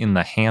vertebrae in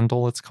the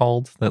handle, it's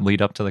called, that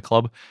lead up to the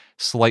club,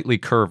 slightly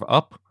curve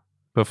up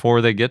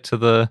before they get to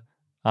the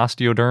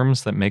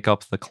osteoderms that make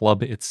up the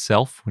club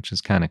itself, which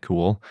is kind of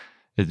cool.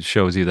 It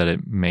shows you that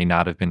it may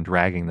not have been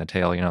dragging the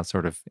tail,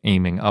 sort of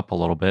aiming up a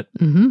little bit.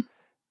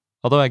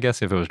 Although I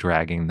guess if it was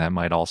dragging, that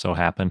might also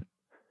happen.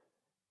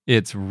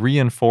 It's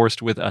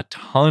reinforced with a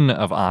ton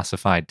of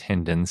ossified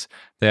tendons.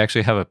 They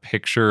actually have a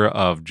picture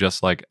of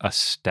just like a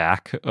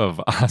stack of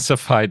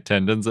ossified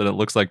tendons, and it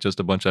looks like just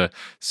a bunch of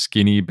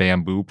skinny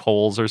bamboo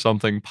poles or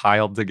something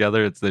piled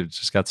together. They've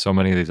just got so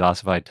many of these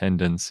ossified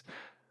tendons.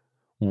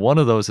 One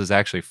of those is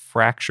actually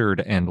fractured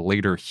and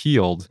later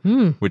healed,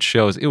 which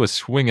shows it was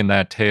swinging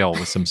that tail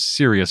with some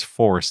serious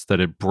force that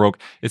it broke.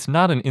 It's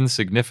not an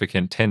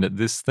insignificant tendon.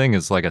 This thing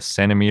is like a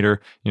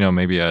centimeter,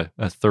 maybe a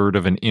third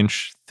of an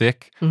inch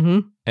thick,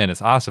 and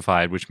it's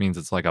ossified, which means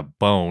it's like a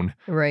bone.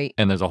 Right.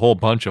 And there's a whole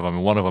bunch of them,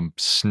 and one of them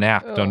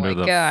snapped under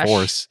the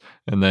force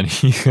and then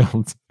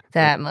healed.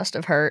 That must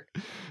have hurt.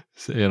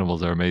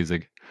 Animals are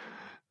amazing.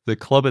 The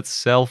club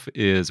itself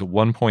is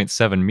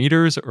 1.7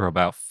 meters or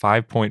about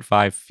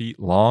 5.5 feet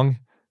long.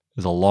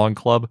 It's a long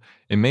club.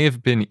 It may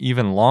have been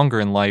even longer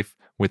in life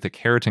with the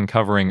keratin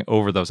covering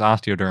over those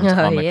osteoderms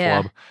on the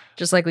club.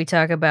 Just like we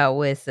talk about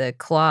with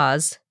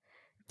claws.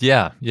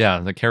 Yeah.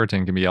 The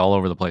keratin can be all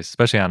over the place,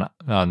 especially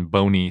on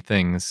bony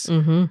things.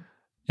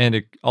 And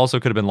it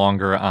also could have been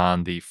longer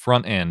on the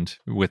front end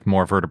with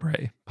more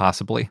vertebrae,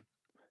 possibly.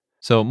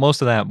 So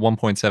most of that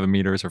 1.7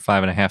 meters or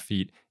 5.5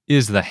 feet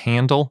is the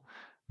handle.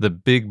 The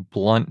big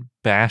blunt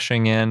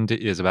bashing end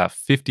is about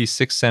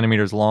 56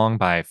 centimeters long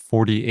by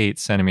 48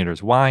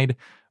 centimeters wide,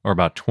 or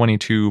about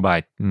 22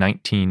 by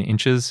 19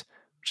 inches,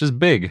 which is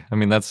big. I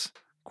mean, that's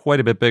quite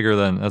a bit bigger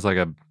that's like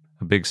a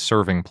big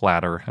serving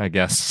platter, I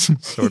guess,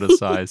 sort of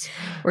size.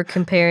 We're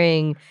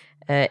comparing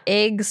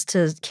eggs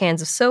to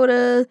cans of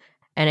soda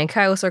and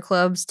ankylosaur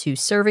clubs to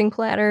serving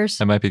platters.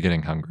 I might be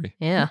getting hungry.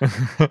 Yeah.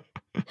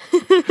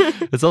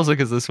 It's also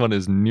because this one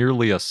is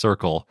nearly a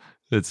circle.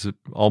 It's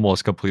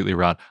almost completely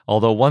round.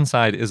 Although one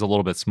side is a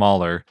little bit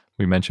smaller.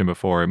 We mentioned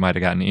before it might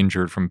have gotten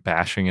injured from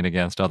bashing it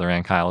against other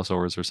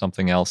ankylosaurs or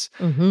something else.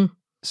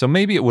 So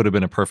maybe it would have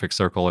been a perfect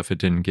circle if it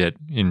didn't get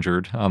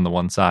injured on the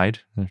one side.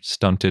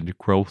 Stunted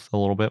growth a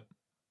little bit.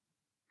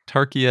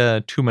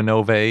 Tarchia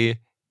tumanovae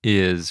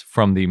is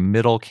from the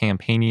middle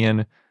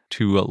Campanian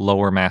to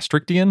lower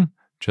Maastrichtian,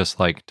 just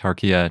like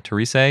Tarchia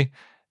therese,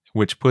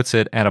 which puts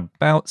it at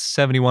about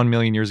 71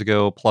 million years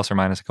ago, plus or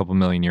minus a couple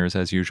million years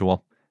as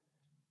usual.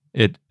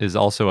 It is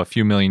also a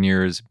few million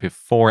years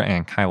before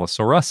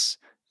Ankylosaurus.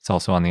 It's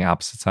also on the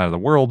opposite side of the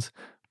world,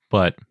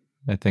 but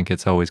I think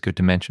it's always good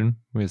to mention.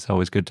 It's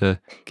always good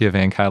to give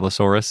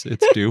Ankylosaurus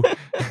its due.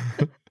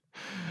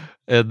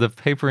 And the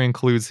paper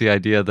includes the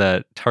idea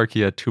that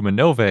Tarchia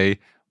tumanovae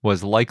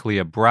was likely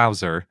a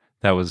browser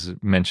that was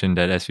mentioned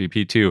at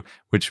SVP2,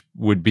 which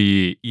would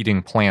be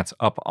eating plants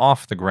up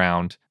off the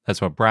ground.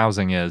 That's what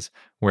browsing is.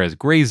 Whereas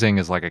grazing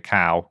is like a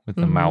cow with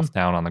the mouth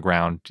down on the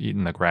ground,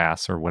 eating the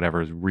grass or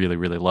whatever is really,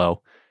 really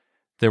low.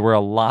 There were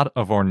a lot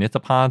of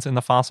ornithopods in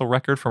the fossil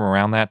record from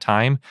around that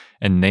time,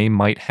 and they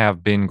might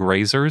have been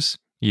grazers,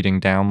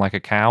 eating down like a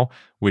cow,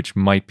 which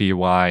might be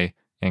why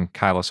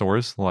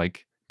ankylosaurs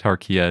like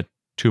Tarchia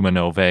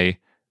tumanove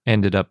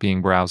ended up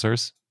being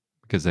browsers,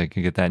 because they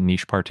could get that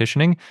niche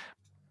partitioning.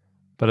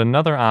 But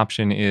another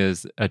option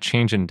is a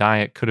change in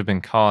diet could have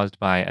been caused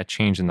by a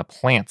change in the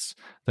plants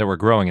that were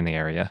growing in the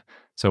area.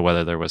 So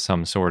whether there was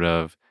some sort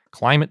of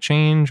climate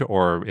change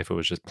or if it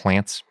was just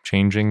plants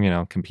changing,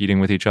 competing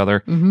with each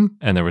other, and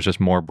there was just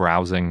more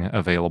browsing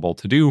available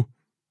to do,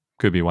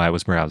 could be why it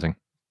was browsing.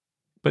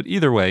 But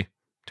either way,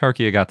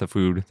 Tarchia got the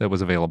food that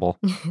was available.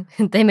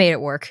 They made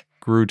it work.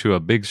 Grew to a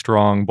big,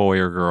 strong boy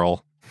or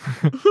girl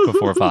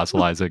before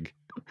fossilizing.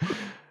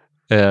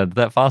 And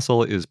that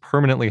fossil is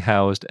permanently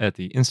housed at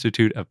the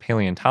Institute of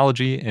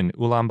Paleontology in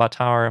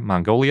Ulaanbaatar,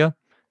 Mongolia.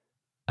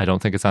 I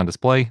don't think it's on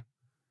display,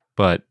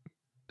 but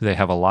they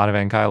have a lot of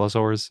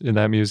ankylosaurs in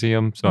that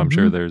museum, so I'm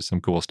sure there's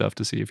some cool stuff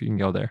to see if you can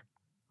go there.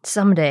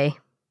 Someday,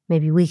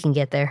 maybe we can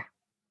get there.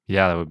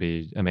 Yeah, that would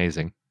be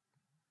amazing.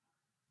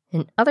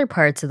 In other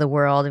parts of the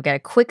world, I've got a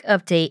quick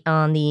update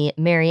on the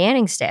Mary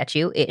Anning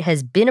statue. It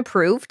has been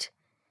approved,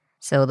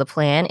 so the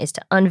plan is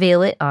to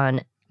unveil it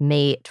on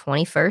May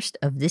 21st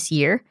of this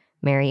year,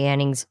 Mary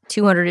Anning's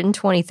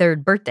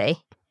 223rd birthday.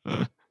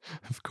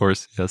 Of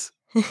course, yes.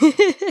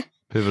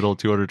 Pivotal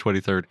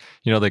 223rd.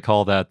 They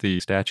call that the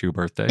statue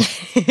birthday.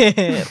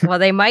 Well,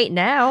 they might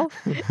now.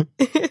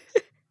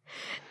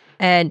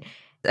 And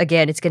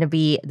again, it's going to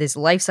be this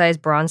life-size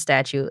bronze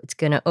statue. It's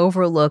going to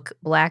overlook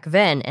Black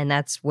Ven, and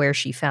that's where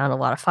she found a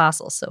lot of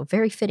fossils. So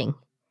very fitting.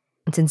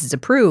 And since it's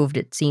approved,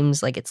 it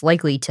seems like it's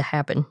likely to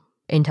happen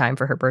in time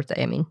for her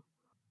birthday,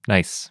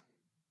 Nice.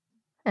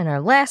 And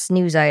our last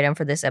news item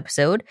for this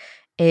episode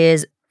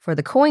is for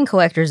the coin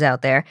collectors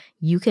out there,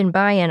 you can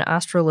buy an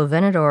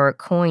Australovenador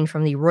coin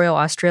from the Royal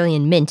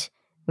Australian Mint.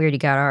 We already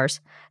got ours.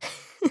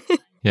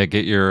 Yeah,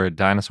 get your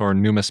dinosaur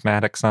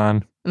numismatics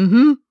on.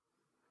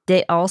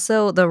 They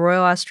also, the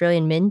Royal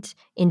Australian Mint,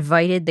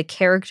 invited the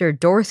character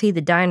Dorothy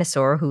the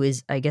dinosaur, who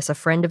is, I guess, a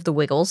friend of the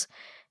Wiggles,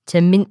 to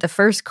mint the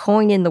first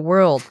coin in the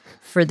world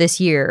for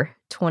this year,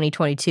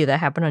 2022. That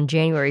happened on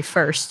January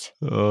 1st.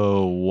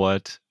 Oh,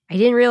 what? I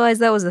didn't realize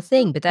that was a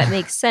thing, but that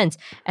makes sense.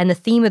 And the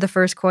theme of the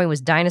first coin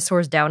was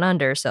dinosaurs down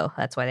under, so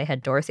that's why they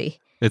had Dorothy.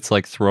 It's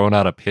like throwing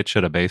out a pitch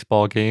at a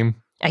baseball game.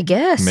 I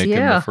guess, Making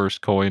the first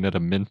coin at a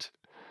mint.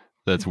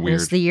 That's weird.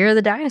 It's the year of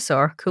the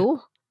dinosaur.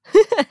 Cool.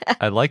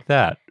 I like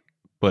that,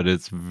 but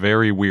it's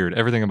very weird.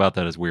 Everything about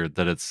that is weird.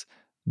 That it's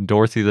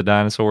Dorothy the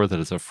dinosaur, that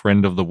it's a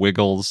friend of the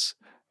Wiggles.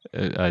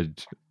 I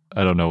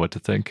don't know what to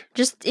think.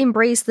 Just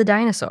embrace the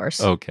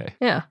dinosaurs. Okay.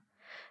 Yeah.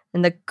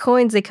 And the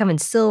coins, they come in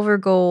silver,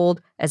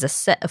 gold, as a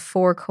set of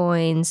 4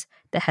 coins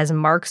that has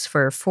marks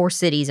for 4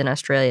 cities in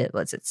Australia.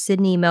 What's it?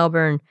 Sydney,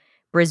 Melbourne,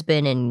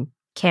 Brisbane, and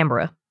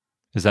Canberra.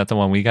 Is that the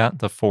one we got?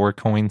 The 4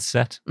 coin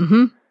set?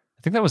 I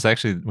think that was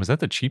that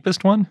the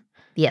cheapest one?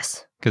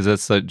 Yes. Because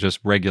that's just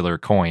regular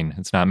coin.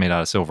 It's not made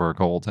out of silver or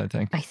gold, I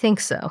think. I think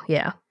so,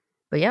 yeah.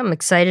 But yeah, I'm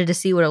excited to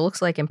see what it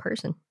looks like in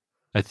person.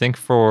 I think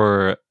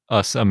for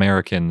us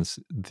Americans,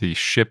 the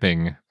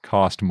shipping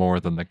cost more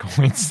than the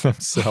coins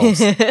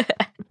themselves.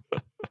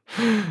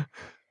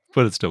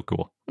 But it's still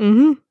cool.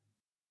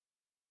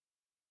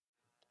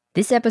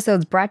 This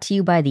episode's brought to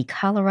you by the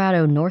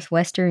Colorado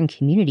Northwestern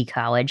Community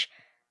College,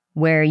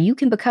 where you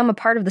can become a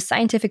part of the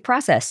scientific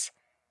process.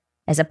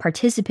 As a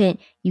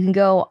participant, you can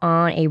go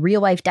on a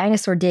real-life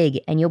dinosaur dig,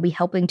 and you'll be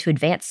helping to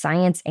advance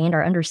science and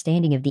our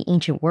understanding of the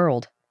ancient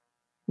world.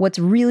 What's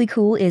really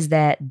cool is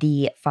that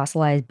the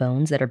fossilized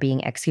bones that are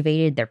being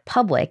excavated, they're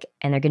public,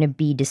 and they're going to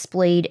be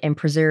displayed and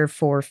preserved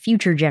for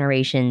future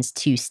generations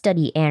to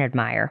study and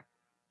admire.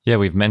 Yeah,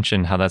 we've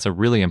mentioned how that's a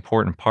really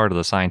important part of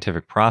the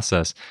scientific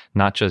process,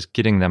 not just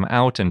getting them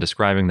out and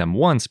describing them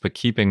once, but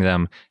keeping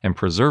them and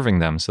preserving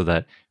them so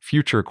that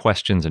future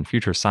questions and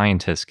future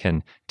scientists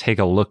can take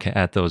a look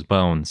at those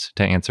bones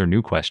to answer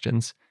new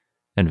questions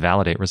and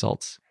validate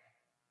results.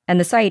 And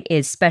the site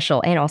is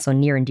special and also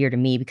near and dear to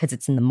me because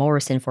it's in the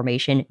Morrison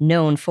Formation,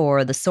 known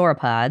for the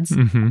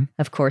sauropods,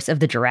 of course,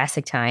 of the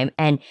Jurassic time.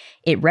 And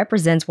it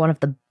represents one of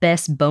the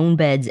best bone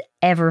beds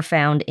ever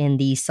found in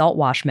the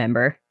saltwash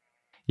member.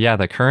 Yeah,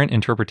 the current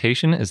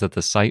interpretation is that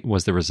the site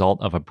was the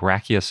result of a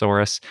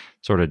Brachiosaurus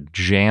sort of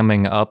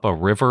jamming up a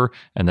river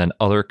and then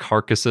other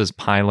carcasses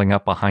piling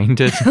up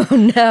behind it.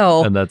 Oh,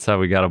 no. And that's how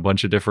we got a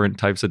bunch of different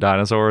types of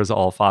dinosaurs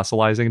all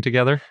fossilizing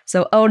together.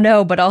 So, oh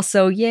no, but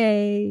also,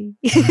 yay.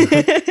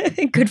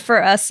 Good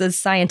for us as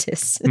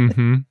scientists.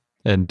 And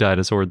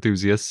dinosaur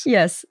enthusiasts.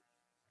 Yes.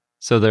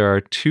 So there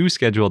are 2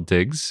 scheduled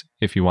digs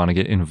if you want to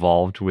get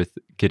involved with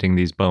getting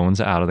these bones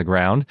out of the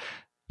ground.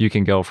 You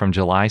can go from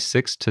July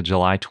 6th to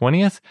July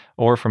 20th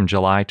or from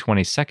July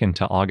 22nd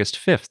to August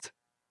 5th.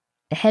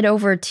 Head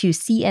over to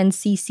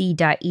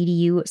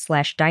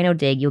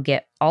cncc.edu/dinodig. You'll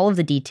get all of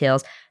the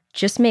details.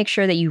 Just make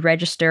sure that you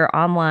register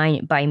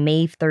online by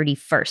May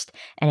 31st.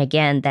 And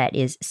again, that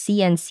is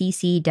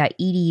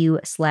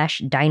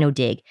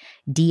cncc.edu/dinodig,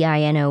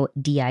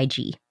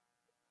 DINODIG.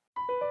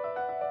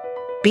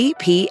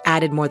 BP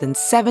added more than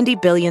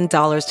 $70 billion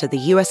to the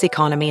U.S.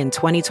 economy in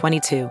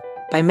 2022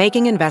 by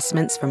making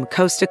investments from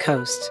coast to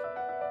coast.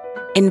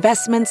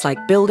 Investments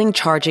like building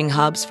charging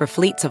hubs for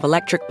fleets of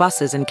electric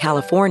buses in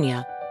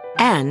California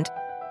and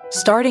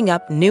starting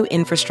up new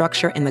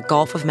infrastructure in the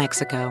Gulf of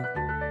Mexico.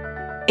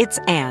 It's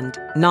and,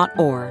 not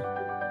or.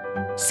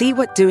 See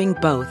what doing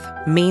both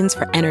means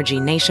for energy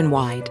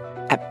nationwide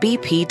at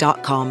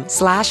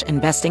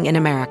bp.com/investing in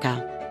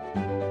America.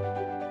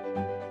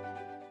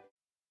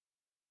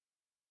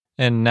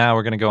 And now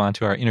we're going to go on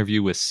to our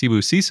interview with Sibu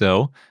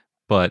Siso.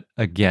 But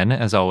again,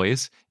 as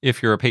always,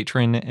 if you're a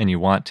patron and you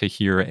want to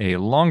hear a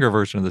longer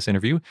version of this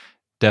interview,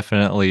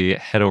 definitely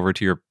head over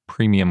to your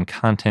premium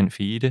content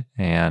feed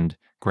and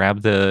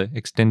grab the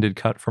extended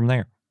cut from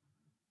there.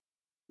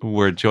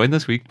 We're joined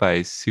this week by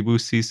Sibu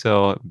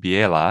Siso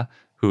Biela,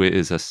 who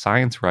is a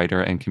science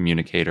writer and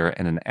communicator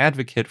and an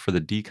advocate for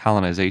the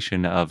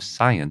decolonization of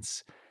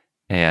science.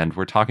 And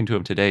we're talking to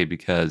him today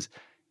because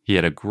he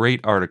had a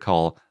great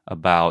article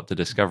about the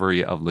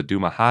discovery of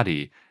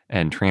Ladumahadi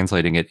and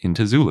translating it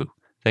into Zulu.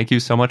 Thank you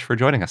so much for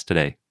joining us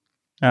today.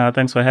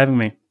 Thanks for having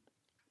me.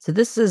 So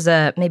this is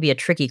maybe a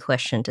tricky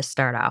question to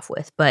start off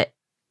with, but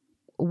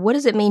what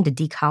does it mean to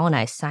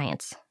decolonize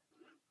science?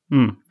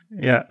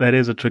 Yeah, that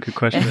is a tricky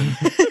question.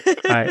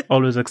 I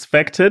always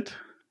expect it,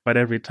 but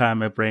every time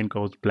my brain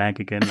goes blank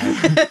again,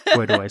 like,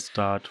 where do I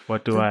start? Who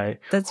fair.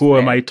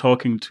 am I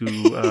talking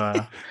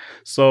to?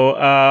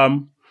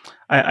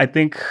 I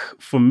think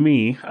for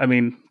me,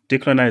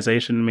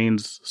 decolonization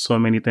means so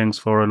many things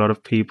for a lot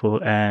of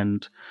people,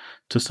 and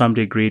to some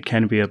degree it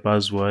can be a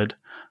buzzword.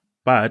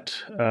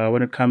 But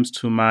when it comes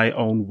to my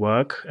own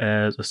work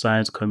as a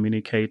science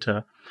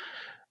communicator,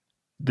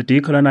 the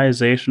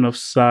decolonization of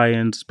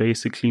science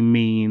basically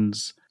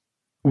means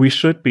we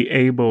should be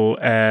able,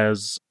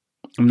 as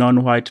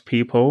non-white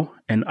people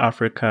in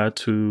Africa,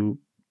 to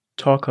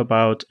talk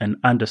about and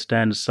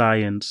understand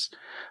science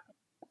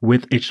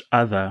with each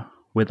other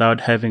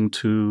without having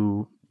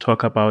to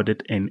talk about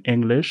it in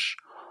English,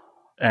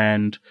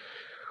 and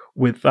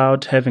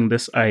without having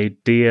this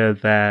idea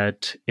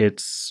that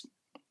it's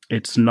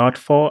not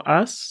for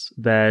us,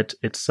 that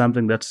it's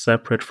something that's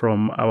separate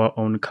from our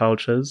own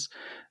cultures,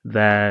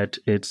 that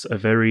it's a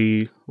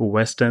very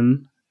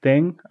Western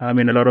thing. A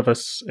lot of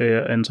us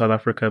in South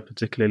Africa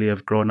particularly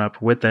have grown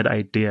up with that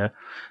idea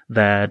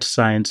that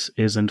science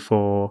isn't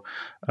for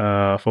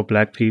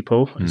Black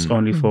people. It's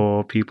only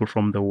for people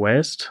from the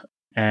West.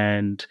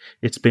 And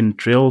it's been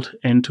drilled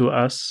into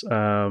us,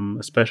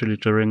 especially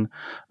during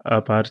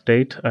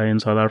apartheid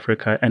in South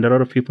Africa. And a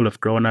lot of people have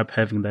grown up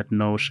having that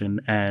notion.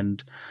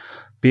 And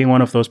being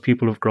one of those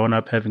people who've grown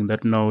up having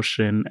that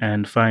notion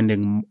and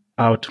finding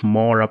out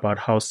more about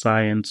how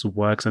science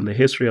works and the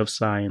history of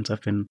science,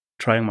 I've been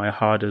trying my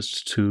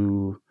hardest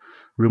to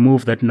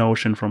remove that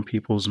notion from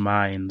people's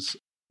minds.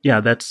 Yeah,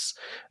 that's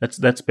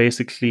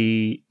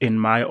basically, in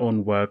my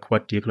own work,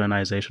 what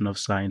decolonization of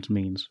science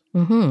means.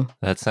 Mm-hmm.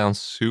 That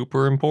sounds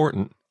super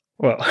important.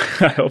 Well,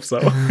 I hope so.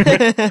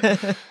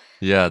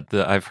 Yeah,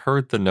 I've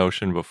heard the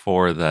notion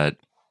before that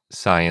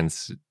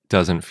science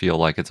doesn't feel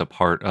like it's a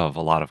part of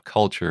a lot of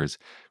cultures,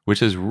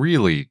 which is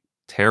really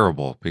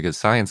terrible because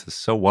science is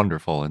so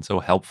wonderful and so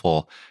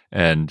helpful.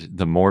 And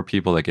the more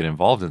people that get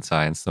involved in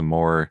science, the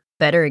more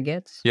better it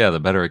gets. Yeah, the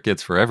better it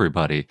gets for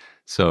everybody.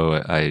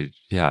 So I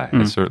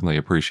certainly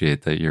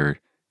appreciate that you're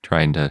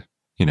trying to,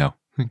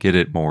 get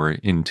it more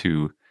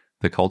into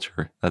the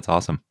culture. That's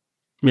awesome.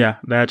 Yeah,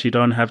 that you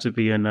don't have to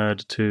be a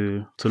nerd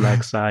to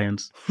like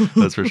science.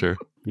 That's for sure.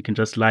 You can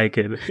just like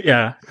it.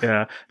 Yeah.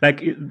 Like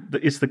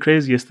it's the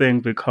craziest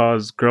thing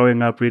because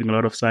growing up reading a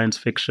lot of science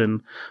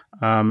fiction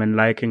and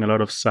liking a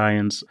lot of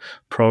science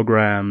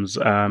programs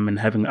and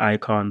having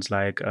icons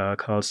like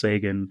Carl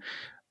Sagan,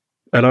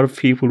 a lot of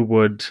people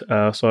would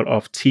sort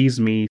of tease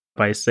me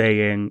by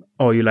saying,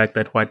 "Oh, you like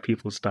that white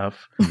people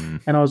stuff."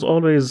 And I was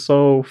always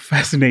so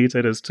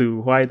fascinated as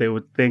to why they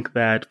would think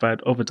that.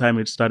 But over time,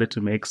 it started to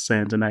make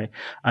sense. And I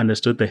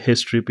understood the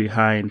history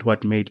behind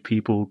what made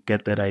people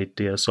get that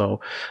idea.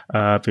 So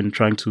I've been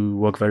trying to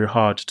work very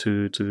hard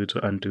to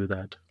undo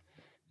that.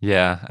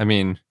 Yeah.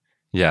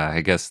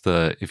 I guess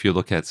if you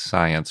look at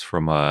science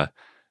from a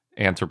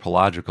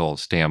anthropological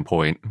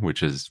standpoint,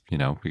 which is,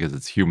 because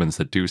it's humans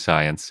that do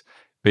science,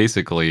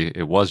 basically,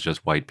 it was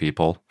just white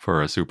people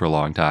for a super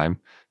long time.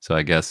 So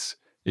I guess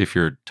if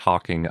you're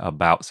talking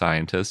about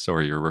scientists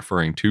or you're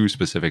referring to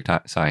specific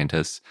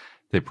scientists,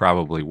 they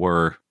probably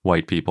were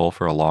white people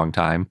for a long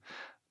time.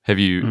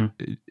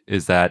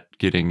 Is that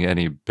getting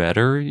any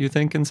better, you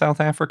think, in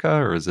South Africa,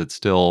 or is it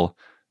still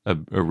a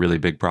really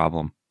big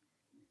problem?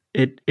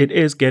 It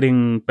is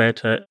getting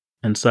better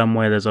in some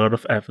way. There's a lot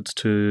of efforts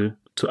to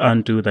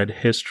undo that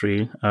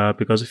history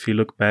because if you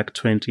look back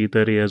 20,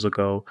 30 years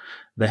ago,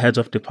 the heads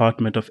of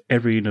department of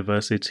every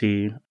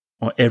university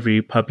or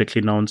every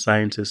publicly known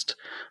scientist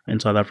in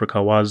South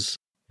Africa was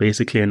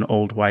basically an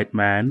old white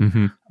man,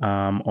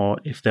 Mm-hmm. or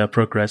if they're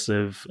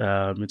progressive,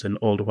 it's an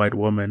old white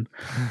woman.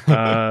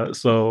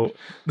 So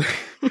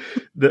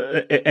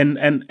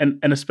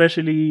and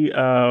especially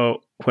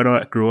when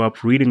I grew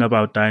up reading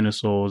about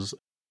dinosaurs.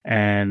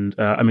 And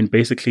I mean,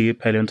 basically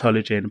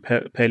paleontology and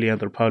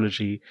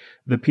paleoanthropology,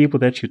 the people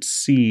that you'd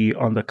see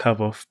on the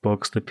cover of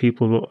books, the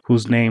people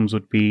whose names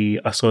would be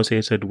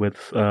associated with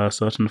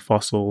certain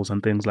fossils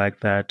and things like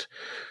that,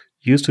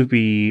 used to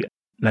be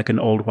like an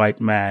old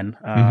white man,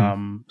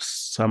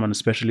 someone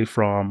especially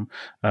from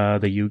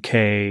the UK.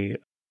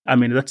 I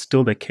mean, that's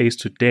still the case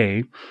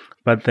today.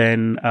 But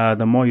then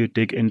the more you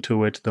dig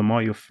into it, the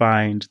more you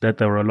find that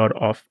there were a lot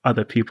of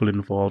other people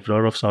involved, a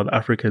lot of South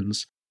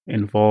Africans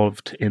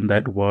involved in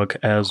that work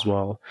as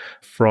well,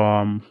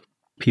 from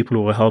people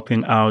who were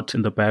helping out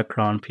in the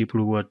background, people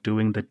who were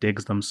doing the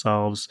digs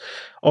themselves,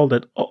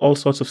 all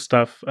sorts of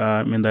stuff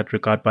in that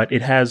regard. But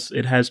it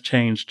has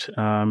changed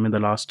in the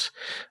last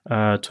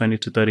 20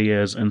 to 30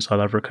 years in South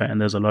Africa, and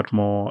there's a lot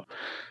more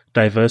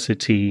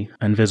diversity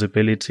and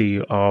visibility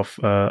of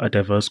a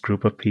diverse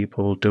group of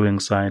people doing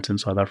science in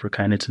South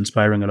Africa, and it's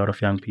inspiring a lot of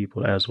young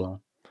people as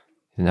well.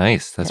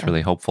 Nice. That's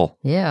really hopeful.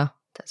 Yeah,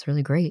 that's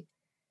really great.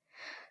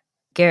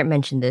 Garrett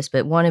mentioned this,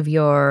 but one of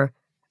your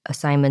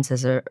assignments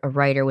as a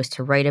writer was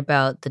to write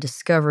about the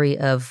discovery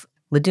of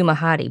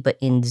Ledumahadi, but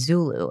in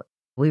Zulu.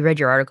 We read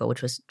your article,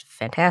 which was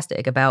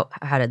fantastic, about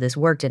how did this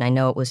work, and I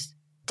know it was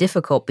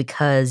difficult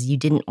because you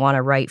didn't want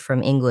to write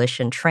from English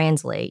and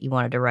translate. You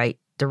wanted to write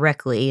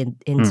directly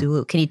in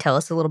Zulu. Can you tell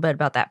us a little bit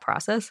about that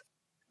process?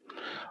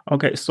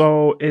 Okay,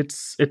 so it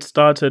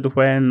started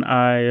when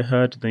I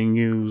heard the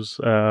news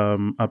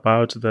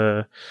about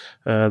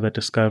the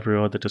discovery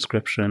or the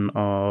description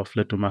of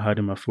Ledumahadi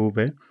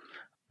Mafube.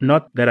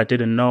 Not that I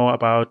didn't know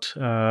about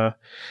South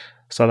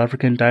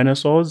African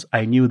dinosaurs.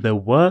 I knew there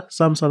were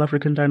some South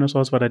African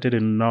dinosaurs, but I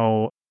didn't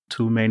know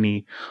too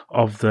many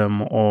of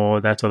them, or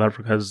that South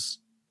Africa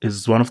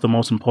is one of the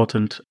most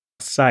important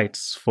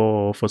sites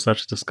for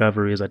such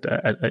discoveries.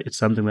 It's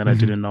something that I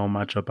didn't know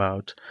much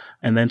about.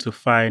 And then to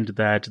find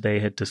that they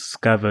had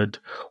discovered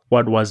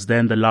what was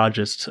then the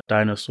largest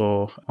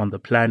dinosaur on the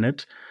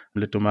planet,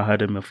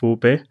 Ledumahadi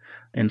Mafube,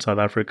 in South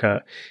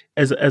Africa.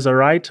 As a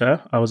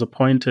writer, I was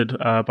appointed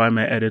by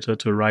my editor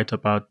to write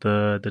about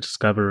the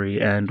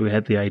discovery, and we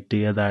had the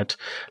idea that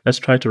let's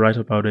try to write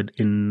about it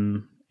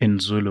in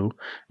Zulu.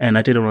 And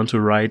I didn't want to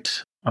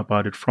write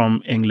about it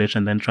from English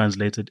and then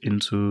translate it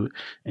into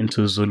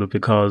Zulu,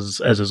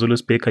 because as a Zulu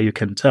speaker, you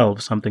can tell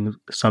something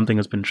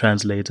has been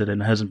translated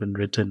and hasn't been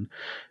written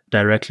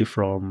directly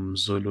from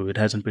Zulu. It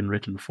hasn't been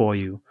written for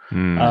you.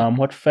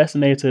 What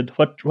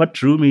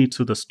drew me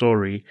to the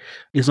story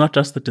is not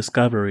just the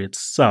discovery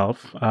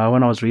itself.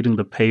 When I was reading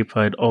the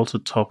paper, it also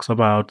talks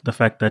about the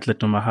fact that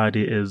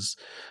Ledumahadi is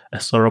a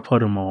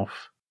sauropodomorph,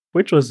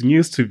 which was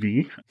news to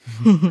me.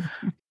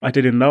 I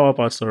didn't know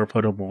about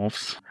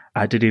sauropodomorphs.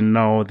 I didn't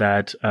know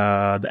that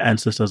the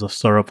ancestors of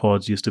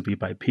sauropods used to be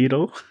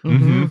bipedal,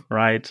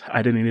 right?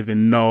 I didn't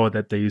even know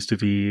that they used to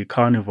be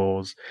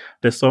carnivores.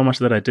 There's so much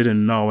that I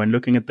didn't know. And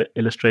looking at the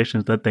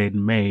illustrations that they'd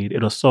made,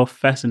 it was so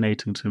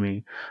fascinating to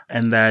me.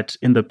 And that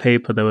in the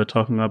paper, they were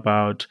talking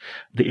about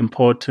the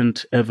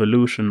important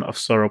evolution of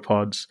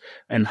sauropods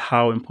and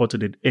how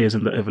important it is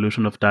in the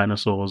evolution of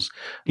dinosaurs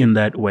in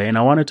that way. And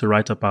I wanted to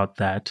write about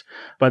that.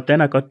 But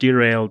then I got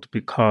derailed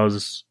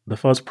because the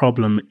first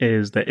problem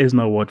is there is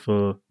no word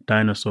for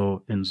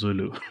dinosaur in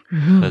Zulu,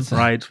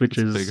 right? Which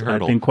is, I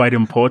think, quite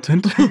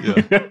important.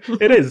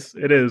 It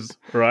is,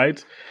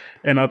 right?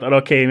 And I thought,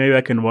 okay, maybe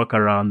I can work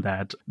around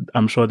that.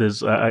 I'm sure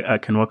I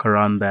can work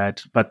around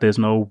that, but there's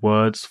no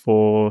words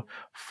for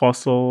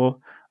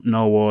fossil,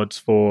 no words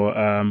for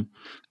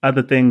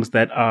other things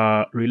that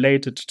are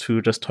related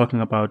to just talking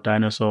about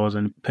dinosaurs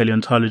and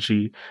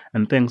paleontology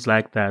and things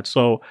like that.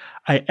 So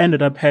I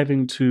ended up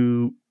having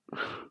to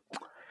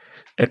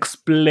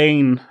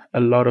explain a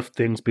lot of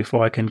things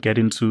before I can get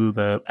into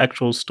the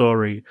actual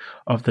story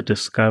of the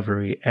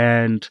discovery.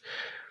 And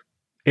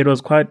it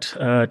was quite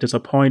a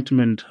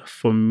disappointment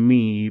for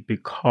me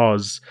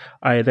because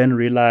I then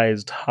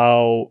realized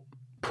how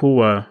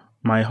poor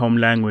my home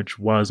language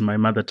was, my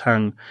mother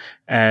tongue,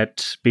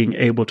 at being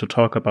able to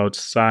talk about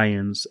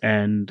science.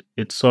 And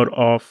it sort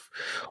of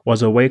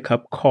was a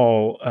wake-up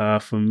call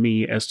for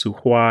me as to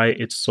why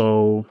it's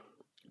so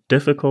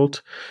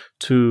difficult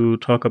to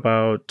talk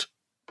about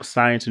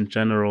science in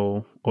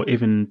general, or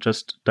even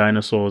just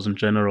dinosaurs in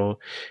general,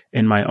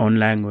 in my own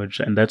language.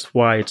 And that's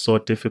why it's so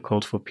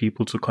difficult for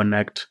people to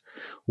connect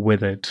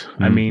with it.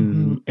 I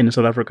mean, in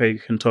South Africa, you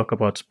can talk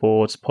about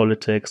sports,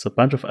 politics, a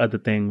bunch of other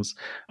things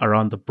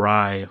around the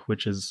braai,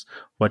 which is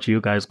what you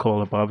guys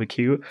call a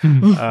barbecue.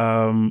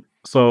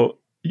 So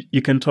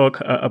you can talk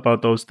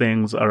about those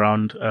things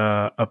around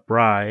a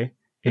braai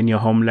in your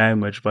home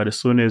language, but as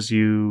soon as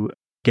you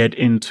get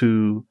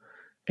into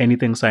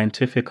anything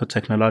scientific or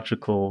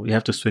technological, you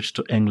have to switch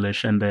to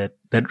English, and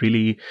that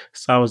really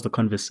sours the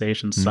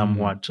conversation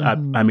somewhat.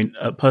 I mean,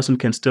 a person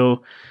can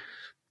still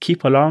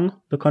keep along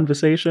the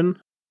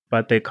conversation,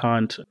 but they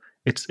can't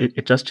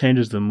it just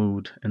changes the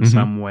mood in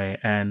some way.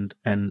 And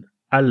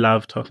I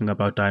love talking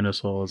about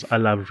dinosaurs. I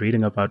love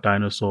reading about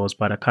dinosaurs,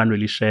 but I can't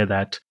really share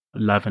that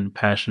love and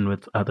passion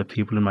with other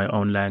people in my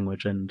own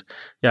language. And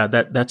yeah,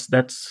 that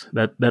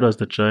was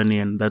the journey,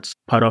 and that's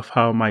part of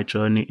how my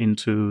journey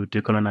into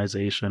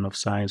decolonization of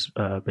science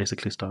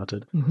basically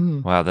started.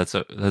 Wow, that's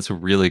a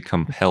really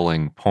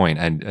compelling point.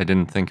 I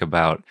didn't think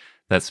about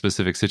that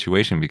specific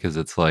situation, because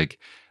it's like,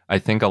 I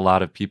think a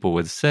lot of people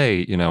would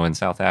say, in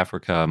South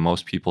Africa,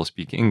 most people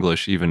speak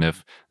English, even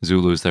if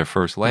Zulu is their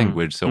first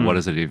language. So what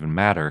does it even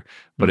matter?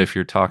 But if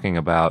you're talking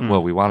about,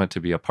 well, we want it to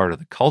be a part of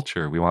the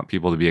culture, we want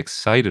people to be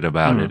excited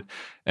about it.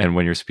 And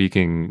when you're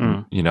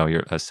speaking,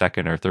 your a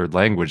second or third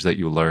language that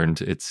you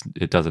learned,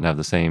 it doesn't have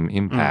the same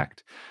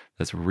impact.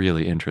 That's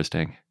really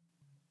interesting.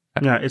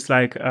 Yeah, it's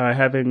like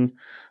having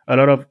a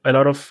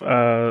lot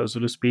of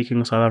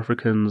Zulu-speaking South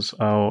Africans,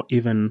 or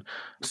even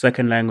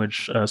second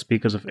language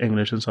speakers of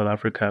English in South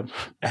Africa,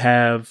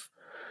 have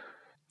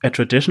a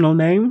traditional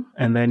name,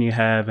 and then you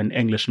have an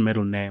English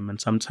middle name, and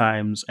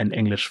sometimes an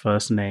English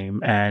first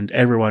name, and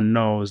everyone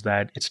knows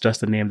that it's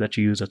just a name that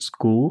you use at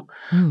school,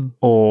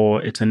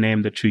 or it's a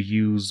name that you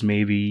use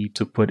maybe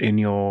to put in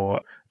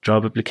your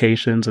job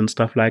applications and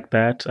stuff like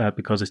that,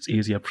 because it's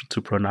easier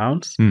to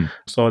pronounce.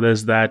 So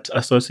there's that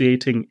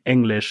associating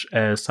English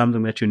as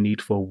something that you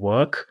need for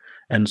work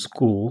and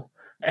school,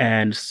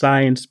 and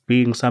science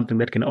being something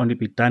that can only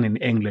be done in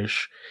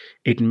English.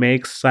 It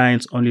makes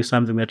science only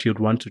something that you'd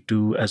want to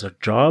do as a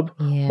job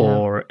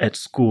or at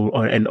school,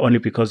 and only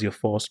because you're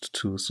forced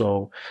to.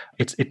 So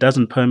it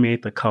doesn't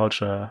permeate the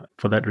culture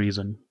for that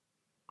reason.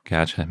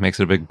 Gotcha. It makes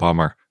it a big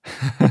bummer.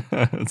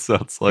 So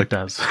it's like, it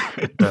does.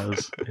 It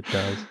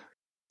does.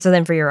 So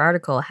then for your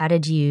article, how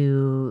did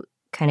you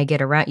kind of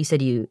get around? You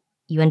said you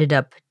ended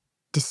up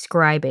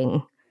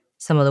describing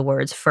some of the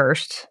words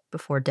first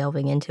before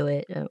delving into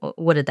it.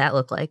 What did that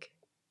look like?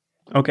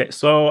 Okay,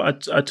 so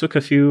I took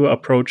a few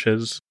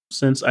approaches,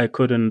 since I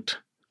couldn't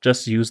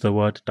just use the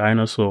word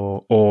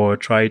dinosaur or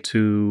try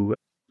to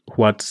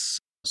what's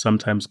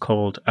sometimes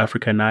called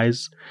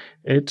Africanize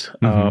it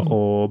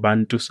or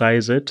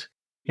Bantusize it.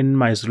 In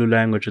my Zulu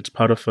language, it's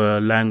part of a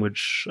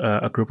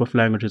group of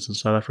languages in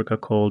South Africa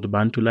called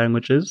Bantu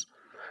languages.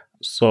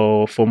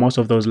 So for most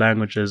of those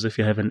languages, if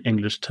you have an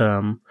English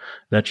term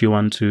that you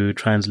want to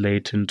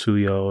translate into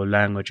your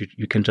language,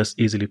 you can just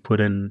easily put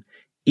an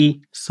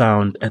E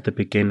sound at the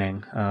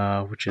beginning,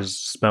 which is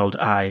spelled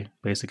I,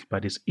 basically,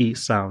 but it's E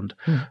sound.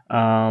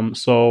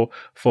 So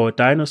for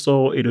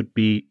dinosaur, it would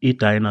be E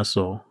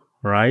dinosaur.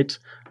 Right?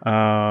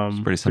 It's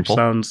pretty simple. Which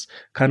sounds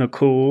kind of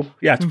cool.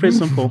 Yeah, it's pretty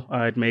simple.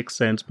 It makes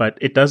sense, but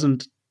it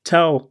doesn't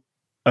tell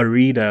a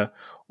reader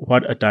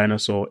what a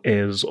dinosaur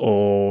is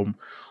or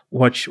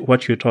what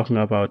you're talking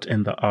about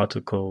in the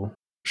article.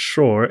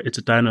 Sure, it's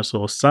a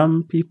dinosaur.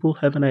 Some people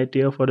have an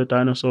idea of what a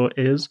dinosaur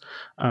is.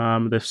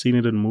 They've seen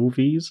it in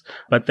movies.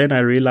 But then I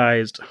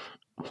realized,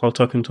 while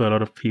talking to a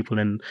lot of people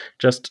and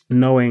just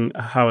knowing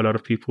how a lot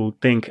of people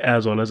think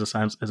as well as a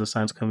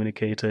science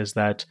communicator, is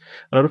that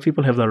a lot of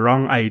people have the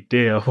wrong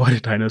idea of what a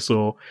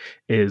dinosaur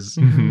is,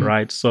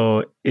 right?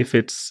 So if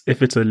it's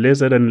a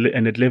lizard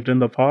and it lived in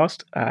the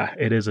past,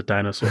 it is a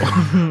dinosaur,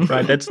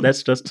 right?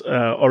 That's just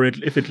or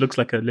if it looks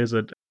like a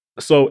lizard.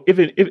 So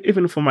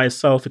even for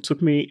myself, it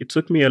took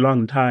me a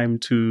long time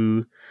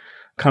to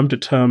come to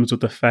terms with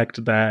the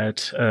fact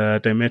that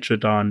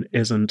Dimetrodon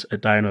isn't a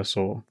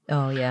dinosaur.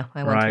 Oh yeah,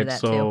 I went through that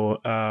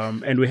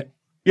too. And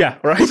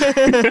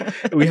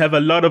we have a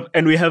lot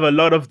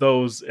of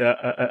those,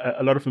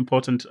 a lot of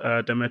important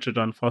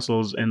Dimetrodon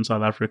fossils in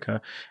South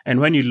Africa. And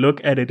when you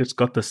look at it, it's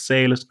got the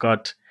sail, it's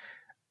got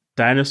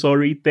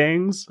dinosaur-y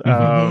things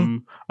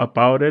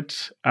about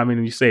it. I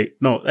mean, you say,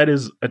 no, that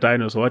is a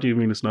dinosaur. What do you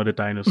mean it's not a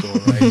dinosaur,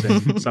 right?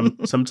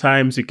 And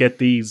sometimes you get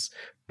these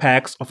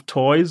packs of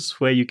toys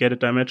where you get a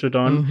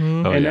Dimetrodon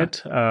in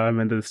it,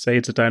 and they say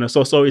it's a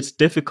dinosaur. So it's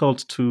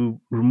difficult to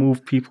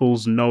remove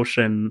people's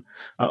notion,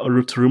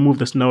 or to remove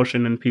this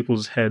notion in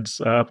people's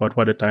heads about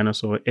what a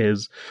dinosaur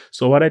is.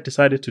 So what I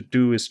decided to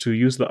do is to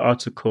use the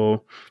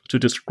article to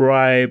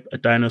describe a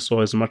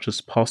dinosaur as much as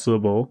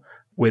possible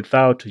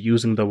without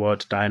using the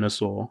word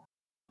dinosaur.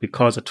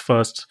 Because at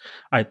first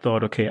I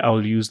thought, okay,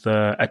 I'll use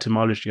the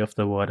etymology of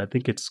the word. I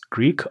think it's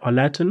Greek or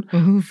Latin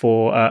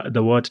for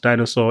the word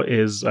dinosaur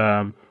is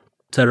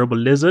terrible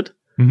lizard,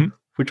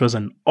 which was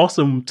an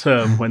awesome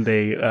term when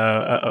they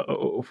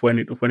when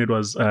it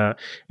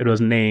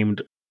was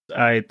named.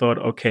 I thought,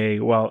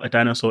 okay, well, a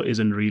dinosaur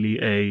isn't really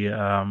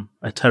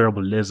a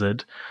terrible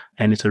lizard,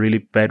 and it's a really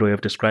bad way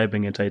of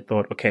describing it. I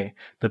thought, okay,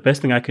 the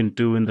best thing I can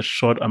do in the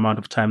short amount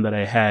of time that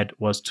I had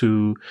was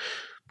to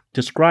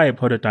describe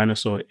what a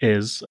dinosaur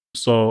is.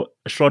 So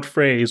a short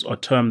phrase or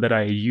term that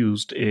I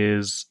used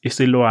is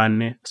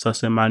isilwane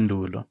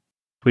sasemandulo,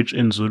 which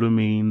in Zulu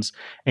means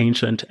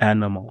ancient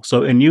animal.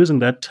 So in using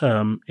that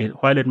term,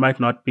 while it might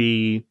not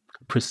be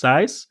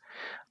precise,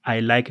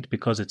 I like it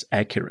because it's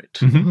accurate,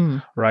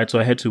 right? So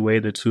I had to weigh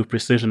the two,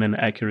 precision and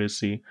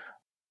accuracy.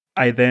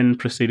 I then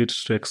proceeded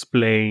to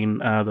explain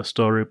the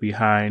story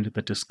behind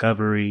the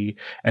discovery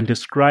and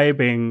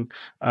describing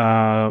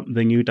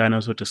the new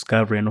dinosaur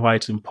discovery and why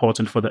it's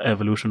important for the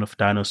evolution of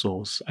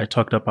dinosaurs. I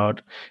talked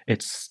about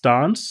its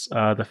stance,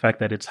 the fact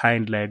that its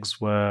hind legs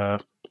were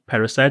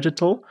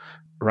parasagittal,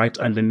 right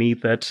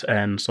underneath it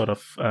and sort of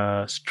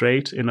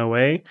straight in a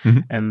way,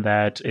 and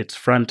that its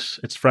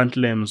front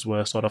limbs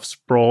were sort of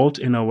sprawled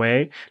in a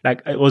way.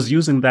 Like I was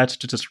using that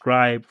to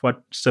describe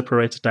what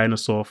separates a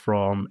dinosaur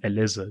from a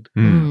lizard,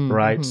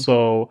 right?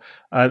 So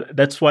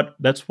that's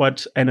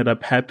what ended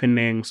up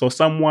happening. So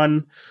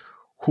someone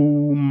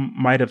who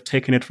might have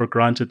taken it for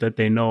granted that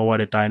they know what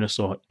a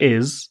dinosaur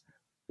is,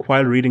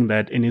 while reading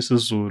that in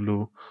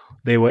isiZulu,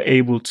 they were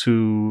able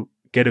to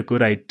get a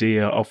good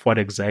idea of what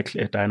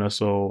exactly a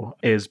dinosaur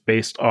is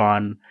based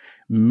on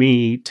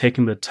me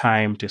taking the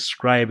time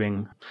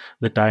describing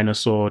the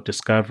dinosaur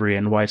discovery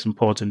and why it's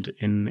important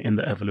in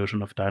the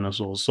evolution of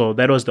dinosaurs. So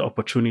that was the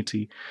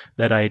opportunity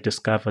that I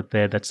discovered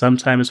there, that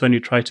sometimes when you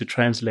try to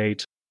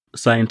translate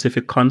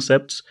scientific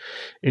concepts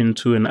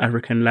into an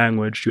African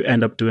language, you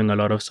end up doing a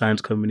lot of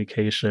science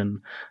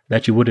communication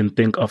that you wouldn't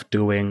think of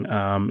doing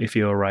if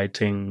you're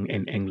writing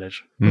in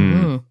English.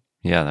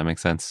 Yeah, that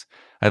makes sense.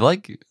 I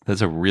like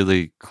that's a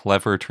really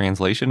clever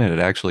translation, and it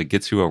actually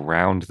gets you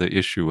around the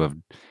issue of,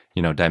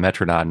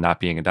 Dimetrodon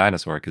not being a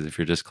dinosaur, because if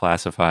you're just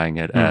classifying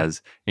it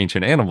as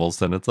ancient animals,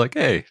 then it's like,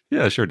 hey,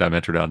 yeah, sure,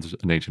 Dimetrodon's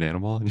an ancient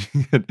animal. And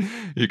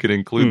you could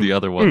include the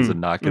other ones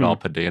and not get all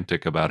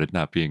pedantic about it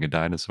not being a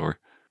dinosaur.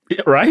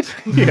 Yeah, right?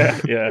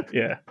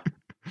 Yeah.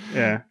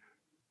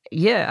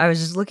 Yeah, I was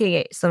just looking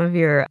at some of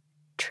your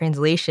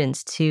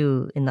translations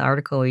too in the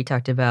article where you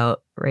talked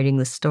about writing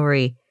the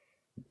story.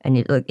 And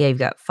you've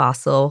got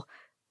fossil,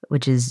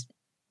 which is,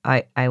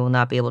 I will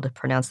not be able to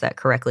pronounce that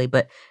correctly,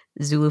 but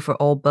Zulu for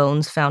old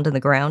bones found in the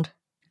ground.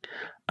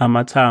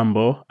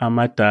 Amathambo,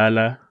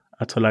 amadala,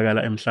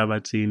 atholakala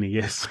emhlabathini.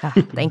 Yes.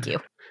 Thank you.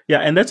 Yeah,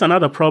 and that's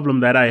another problem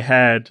that I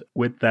had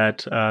with that,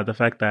 the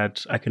fact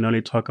that I can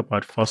only talk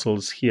about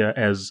fossils here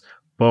as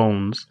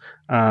bones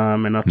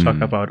and not talk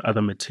about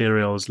other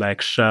materials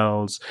like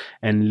shells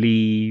and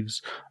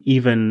leaves,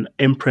 even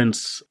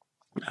imprints,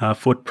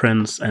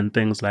 footprints and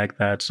things like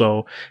that.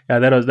 So yeah,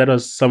 that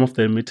was some of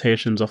the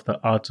limitations of the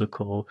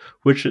article,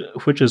 which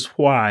is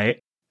why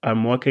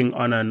I'm working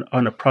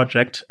on a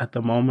project at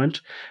the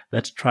moment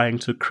that's trying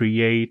to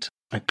create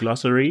a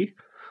glossary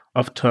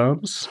of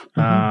terms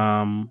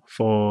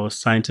for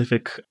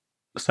scientific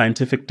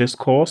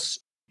discourse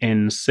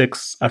in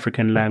 6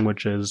 African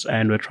languages,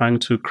 and we're trying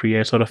to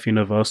create sort of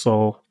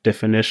universal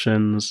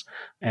definitions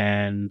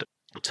and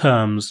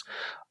terms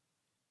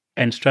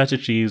and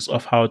strategies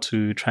of how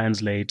to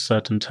translate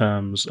certain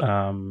terms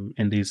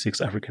in these 6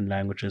 African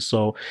languages.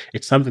 So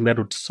it's something that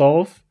would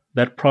solve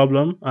that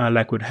problem,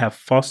 like would have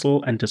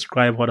fossil and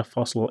describe what a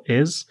fossil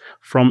is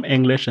from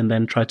English, and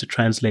then try to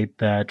translate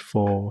that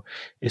for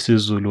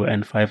isiZulu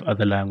and 5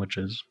 other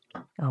languages.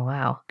 Oh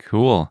wow,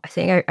 cool! I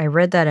think I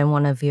read that in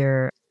one of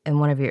your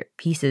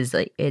pieces.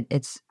 Like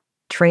it's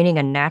training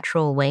a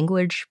natural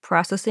language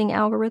processing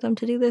algorithm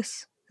to do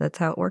this. That's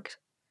how it works.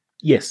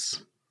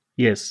 Yes.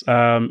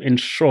 In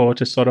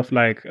short, it's sort of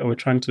like we're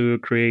trying to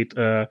create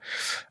a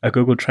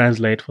Google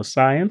Translate for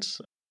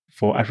science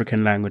for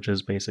African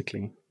languages,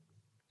 basically.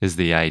 Is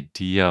the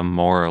idea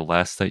more or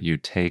less that you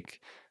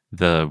take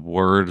the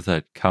word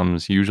that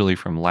comes usually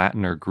from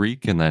Latin or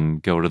Greek and then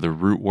go to the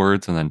root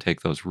words and then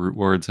take those root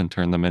words and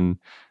turn them in,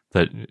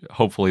 that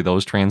hopefully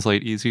those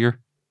translate easier?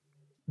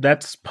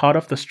 That's part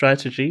of the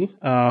strategy.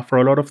 For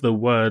a lot of the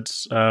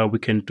words, we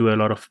can do a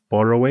lot of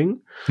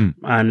borrowing,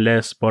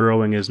 unless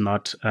borrowing is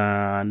not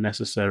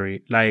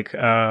necessary. Like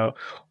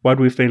what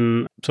we've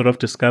been sort of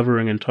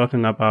discovering and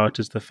talking about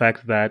is the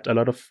fact that a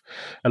lot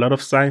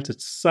of science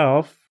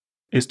itself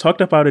is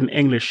talked about in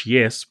English,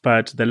 yes,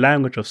 but the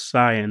language of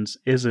science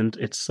isn't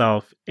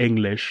itself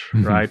English,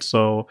 right?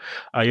 So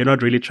you're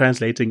not really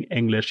translating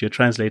English; you're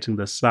translating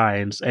the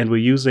science, and we're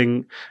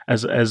using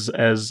as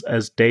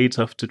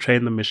data to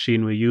train the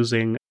machine. We're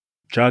using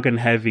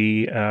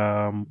jargon-heavy,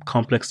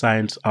 complex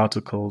science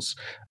articles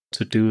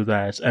to do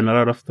that, and a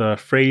lot of the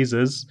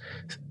phrases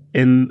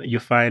you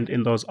find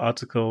in those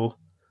articles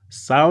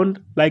sound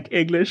like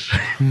English,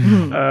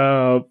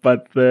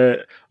 but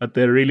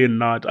they're really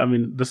not. I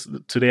mean,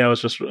 today I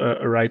was just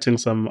writing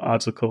some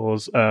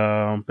articles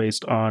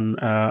based on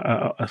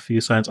a few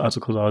science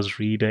articles I was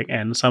reading,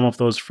 and some of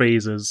those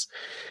phrases,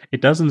 it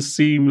doesn't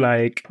seem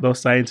like those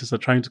scientists are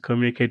trying to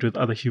communicate with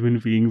other human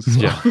beings.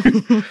 So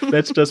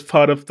that's just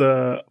part of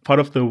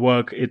the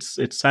work.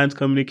 It's science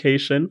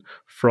communication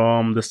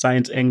from the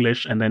science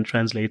English and then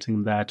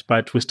translating that.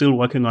 But we're still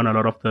working on a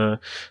lot of the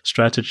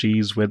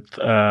strategies with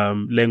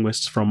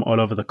linguists from all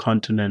over the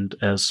continent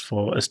as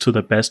to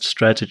the best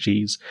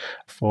strategies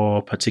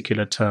for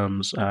particular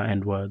terms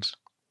and words.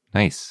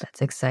 Nice.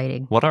 That's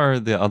exciting. What are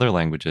the other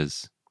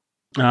languages?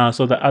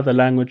 So the other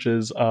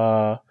languages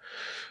are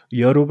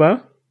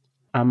Yoruba,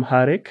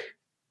 Amharic,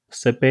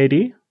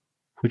 Sepedi,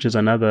 which is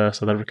another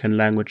South African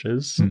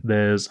languages.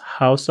 There's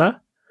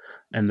Hausa,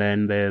 and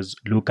then there's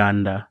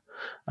Luganda.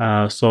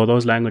 So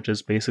those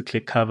languages basically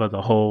cover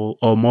the whole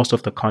or most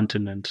of the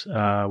continent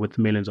with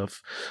millions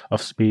of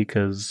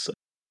speakers.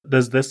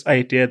 There's this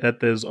idea that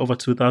there's over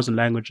 2,000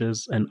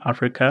 languages in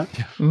Africa,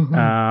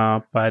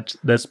 but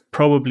there's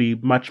probably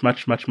much,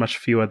 much, much, much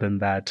fewer than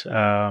that.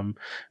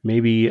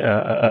 Maybe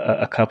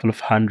a couple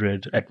of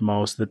hundred at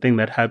most. The thing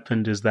that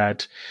happened is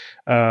that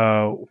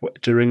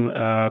during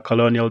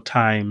colonial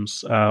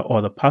times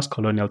or the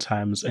post-colonial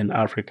times in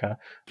Africa,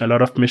 a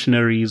lot of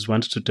missionaries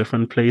went to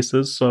different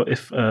places. So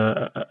if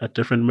a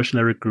different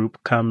missionary group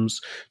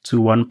comes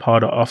to one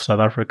part of South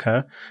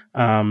Africa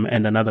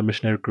and another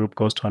missionary group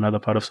goes to another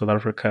part of South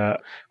Africa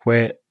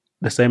where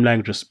the same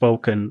language is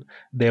spoken,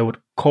 they would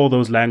call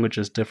those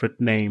languages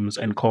different names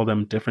and call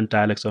them different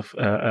dialects of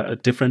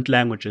different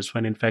languages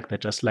when in fact they're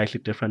just slightly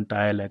different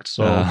dialects.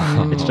 So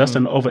it's just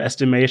an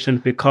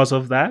overestimation because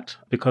of that,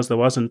 because there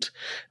wasn't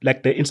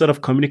like they, instead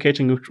of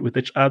communicating with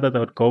each other, they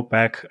would go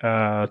back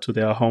to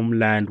their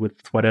homeland with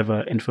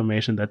whatever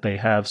information that they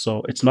have.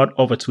 So it's not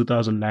over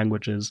 2,000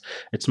 languages.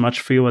 It's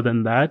much fewer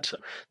than that.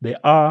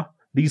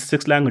 These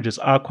 6 languages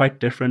are quite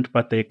different,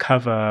 but they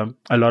cover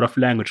a lot of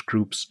language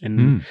groups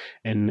in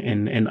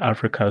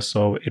Africa.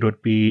 So it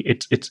would be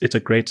it's a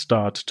great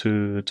start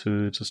to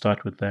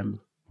start with them.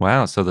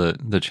 Wow, so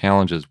the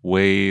challenge is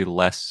way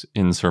less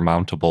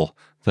insurmountable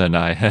than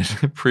I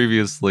had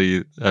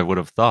previously. I would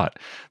have thought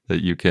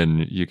that you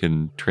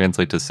can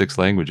translate to 6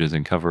 languages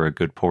and cover a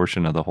good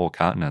portion of the whole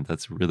continent.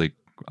 That's really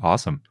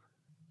awesome.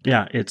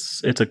 Yeah,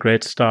 it's a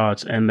great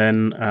start, and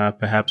then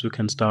perhaps we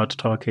can start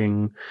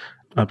talking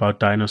about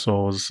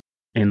dinosaurs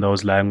in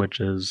those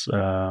languages,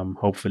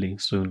 hopefully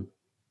soon.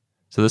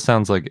 So this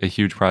sounds like a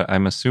huge project.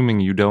 I'm assuming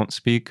you don't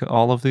speak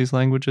all of these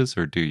languages,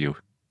 or do you?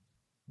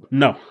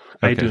 No,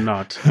 I do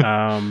not.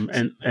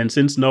 And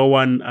since no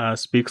one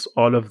speaks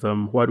all of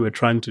them, what we're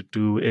trying to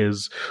do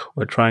is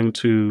we're trying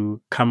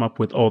to come up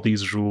with all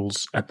these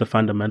rules at the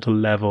fundamental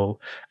level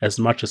as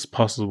much as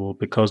possible,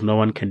 because no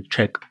one can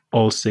check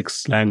all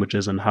 6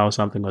 languages and how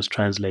something was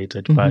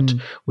translated. But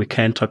we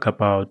can talk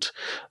about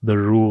the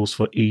rules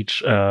for each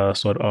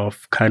sort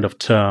of kind of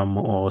term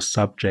or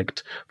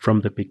subject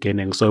from the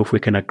beginning. So if we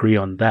can agree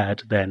on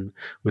that, then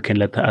we can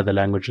let the other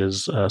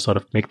languages sort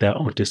of make their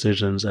own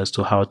decisions as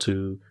to how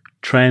to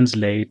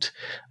translate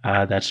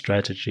that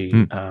strategy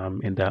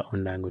in their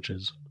own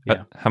languages.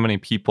 Yeah. How many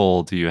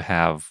people do you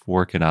have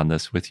working on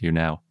this with you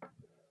now?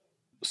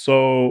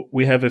 So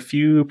we have a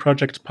few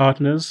project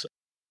partners.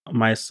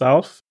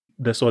 Myself,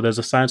 there's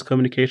a science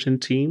communication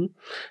team.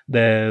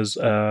 There's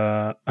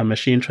a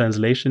machine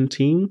translation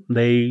team.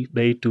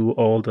 They do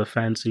all the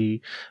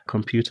fancy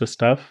computer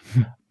stuff.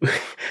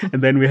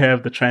 And then we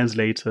have the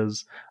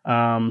translators.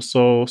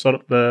 So sort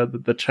of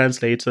the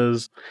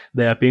translators,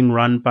 they are being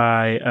run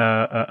by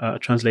a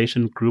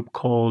translation group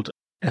called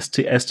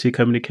STST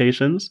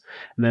Communications.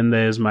 And then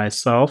there's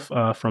myself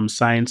from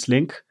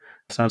ScienceLink,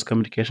 Science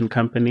Communication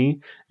Company.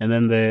 And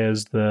then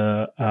there's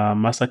the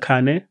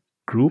Masakane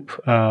group,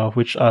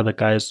 which are the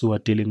guys who are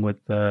dealing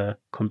with the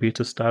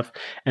computer stuff.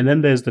 And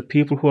then there's the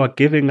people who are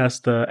giving us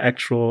the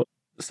actual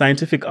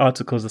scientific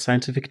articles, the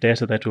scientific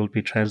data that we'll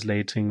be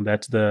translating.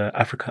 That's the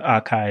Africa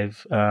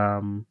Archive.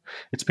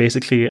 It's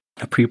basically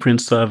a preprint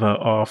server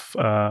of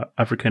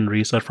African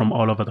research from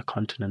all over the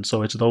continent.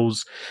 So it's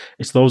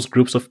those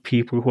groups of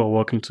people who are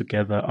working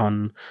together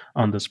on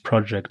this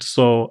project.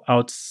 So I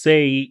would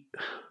say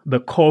the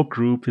core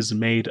group is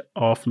made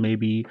of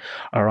maybe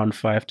around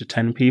 5 to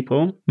 10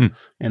 people.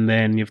 And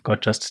then you've got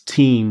just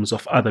teams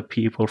of other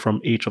people from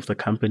each of the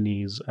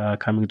companies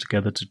coming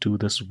together to do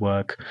this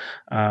work.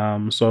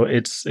 So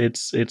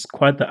it's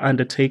quite the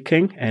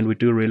undertaking, and we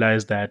do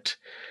realize that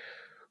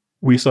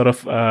we sort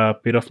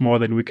of bit off more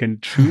than we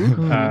can chew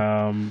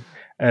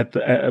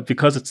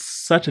because it's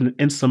such an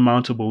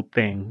insurmountable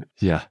thing.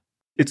 Yeah.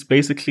 It's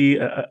basically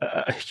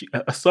a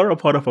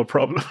sauropod of a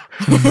problem,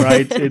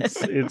 right?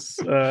 It's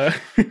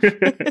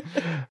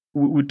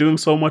we're doing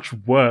so much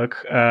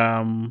work.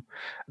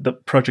 The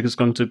project is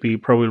going to be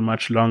probably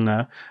much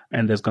longer,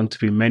 and there's going to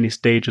be many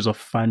stages of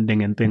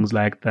funding and things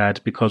like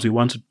that, because we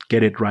want to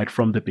get it right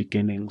from the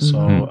beginning.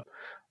 So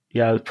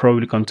yeah,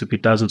 probably going to be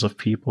dozens of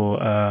people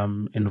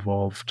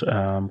involved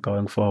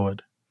going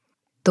forward.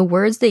 The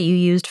words that you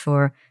used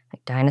for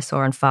like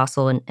dinosaur and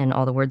fossil and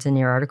all the words in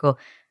your article,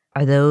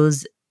 are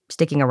those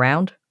sticking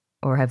around,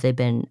 or have they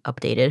been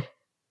updated?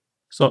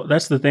 So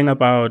that's the thing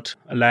about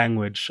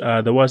language.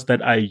 The words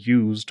that I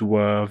used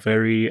were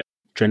very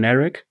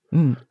generic.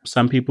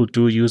 Some people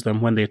do use them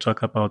when they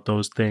talk about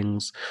those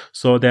things.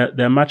 So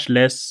they're much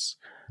less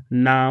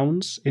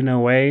nouns in a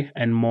way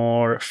and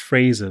more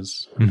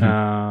phrases,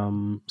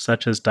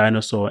 such as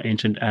dinosaur,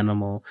 ancient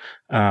animal,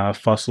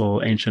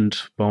 fossil,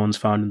 ancient bones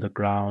found in the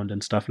ground,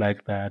 and stuff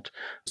like that.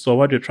 So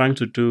what you're trying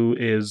to do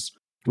is,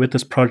 with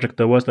this project,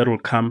 the words that will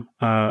come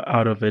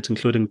out of it,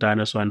 including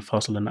dinosaur and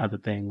fossil and other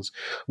things,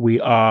 we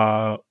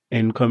are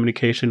in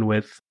communication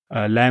with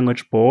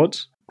language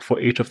boards for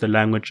each of the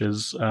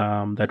languages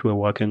that we're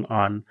working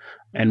on,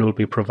 and we'll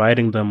be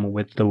providing them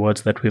with the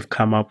words that we've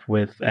come up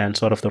with and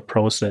sort of the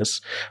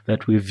process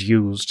that we've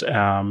used.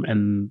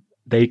 And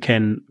they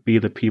can be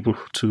the people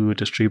to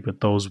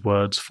distribute those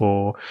words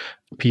for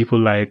people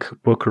like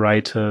book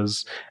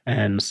writers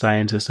and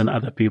scientists and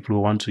other people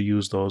who want to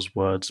use those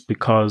words.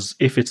 Because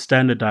if it's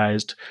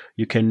standardized,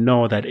 you can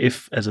know that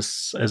if as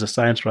a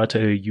science writer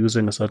you're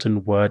using a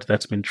certain word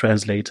that's been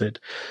translated,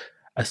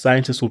 a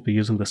scientist will be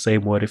using the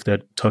same word if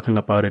they're talking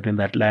about it in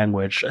that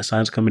language. A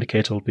science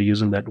communicator will be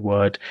using that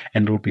word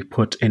and it will be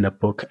put in a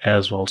book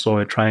as well. So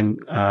we're trying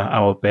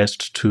our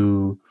best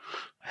to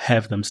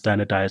have them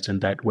standardized in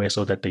that way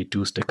so that they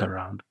do stick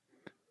around.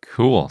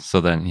 Cool. So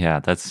then,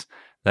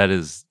 that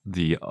is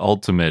the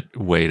ultimate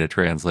way to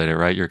translate it,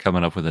 right? You're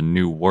coming up with a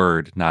new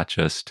word, not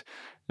just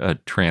a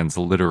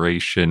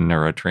transliteration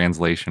or a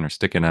translation or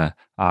sticking a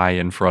I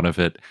in front of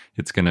it.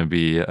 It's going to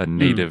be a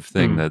native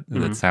thing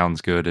that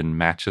sounds good and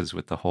matches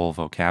with the whole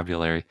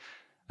vocabulary.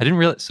 I didn't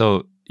realize.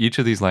 So each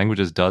of these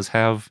languages does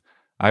have,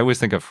 I always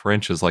think of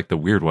French as like the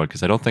weird one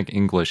because I don't think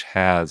English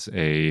has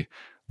a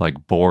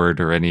like board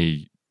or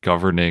any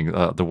governing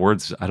the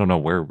words. I don't know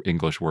where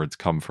English words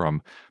come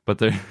from, but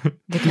they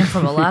come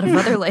from a lot of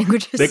other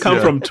languages. They come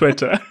from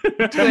Twitter.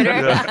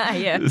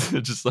 Yeah. It's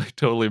just like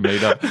totally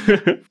made up.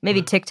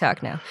 Maybe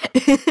TikTok now.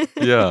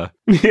 Yeah.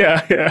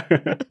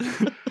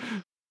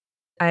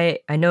 I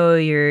know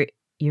you're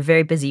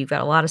very busy. You've got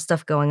a lot of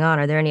stuff going on.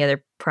 Are there any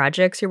other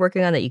projects you're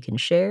working on that you can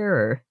share?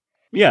 Or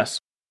Yes.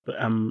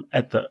 I'm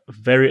at the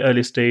very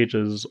early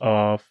stages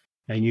of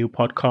a new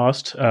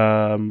podcast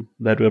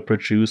that we're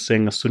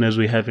producing. As soon as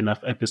we have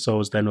enough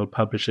episodes, then we'll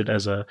publish it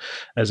as a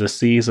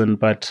season.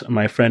 But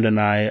my friend and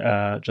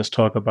I just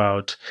talk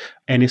about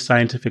any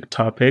scientific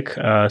topic,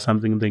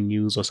 something in the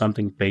news or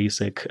something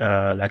basic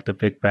like the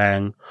Big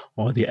Bang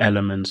or the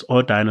elements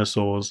or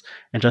dinosaurs,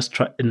 and just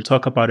try and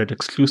talk about it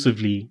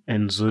exclusively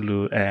in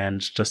Zulu, and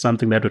just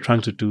something that we're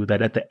trying to do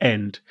that at the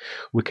end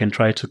we can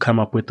try to come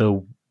up with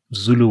a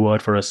Zulu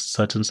word for a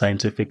certain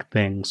scientific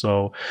thing.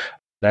 So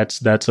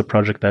that's a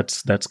project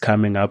that's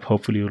coming up.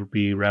 Hopefully it'll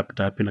be wrapped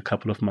up in a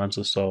couple of months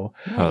or so.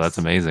 Nice. Oh, that's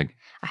amazing.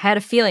 I had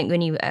a feeling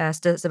when you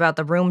asked us about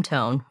the room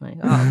tone, like,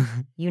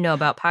 oh, you know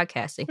about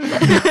podcasting.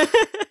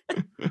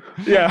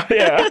 Yeah.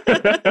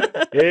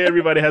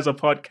 Everybody has a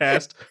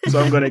podcast, so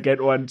I'm going to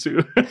get one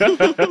too.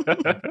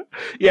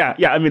 Yeah.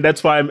 I mean,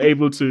 that's why I'm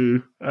able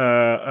to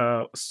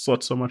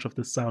sort so much of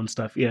the sound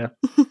stuff. Yeah.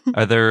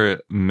 Are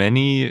there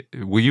many?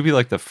 Will you be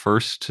like the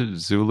first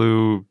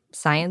Zulu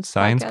science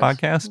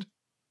podcast?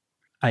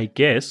 I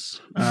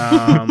guess.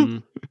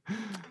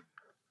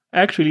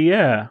 Actually,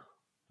 yeah.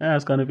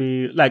 It's gonna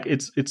be like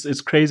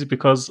it's crazy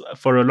because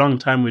for a long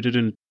time we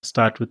didn't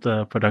start with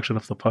the production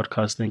of the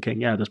podcast thinking,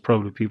 there's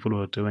probably people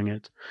who are doing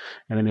it,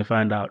 and then you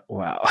find out,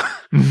 wow,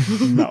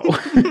 no.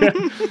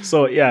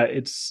 So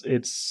it's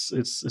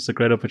a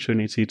great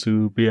opportunity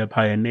to be a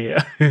pioneer.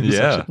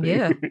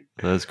 Yeah,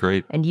 that's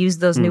great. And use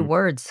those new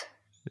words.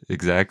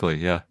 Exactly.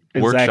 Yeah.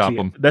 Exactly. Workshop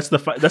them. That's the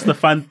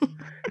fun.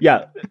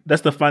 Yeah,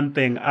 that's the fun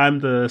thing. I'm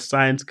the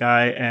science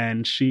guy,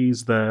 and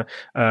she's the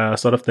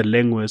sort of the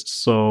linguist.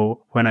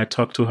 So when I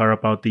talk to her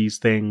about these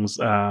things,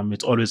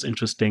 it's always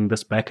interesting,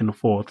 this back and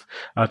forth.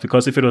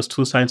 Because if it was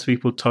two science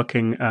people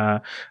talking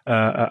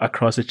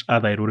across each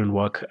other, it wouldn't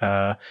work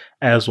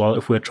as well.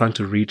 If we're trying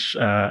to reach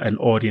an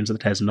audience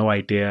that has no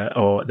idea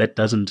or that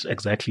doesn't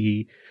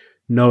exactly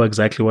know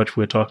exactly what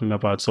we're talking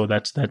about. So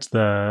that's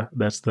the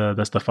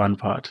fun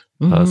part.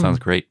 Oh, that sounds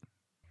great.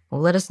 Well,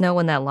 let us know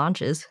when that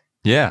launches.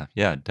 Yeah,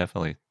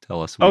 definitely.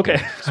 Tell us.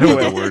 Okay.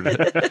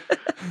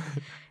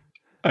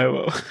 I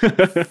will.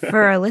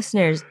 For our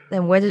listeners,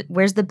 then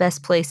where's the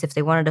best place if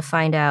they wanted to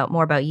find out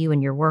more about you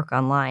and your work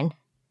online?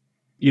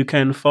 You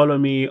can follow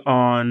me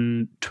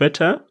on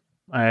Twitter.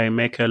 I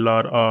make a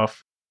lot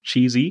of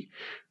cheesy,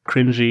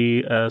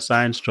 cringy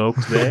science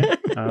jokes there.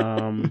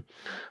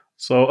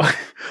 So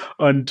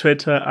on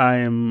Twitter, I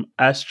am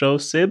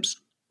AstroSibs.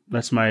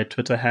 That's my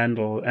Twitter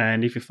handle,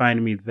 and if you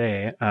find me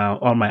there,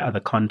 all my other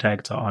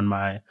contacts are on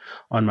my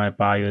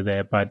bio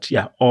there. But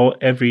yeah,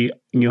 every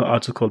new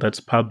article that's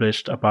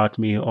published about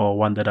me or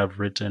one that I've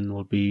written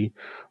will be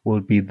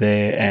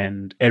there,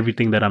 and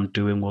everything that I'm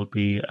doing will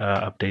be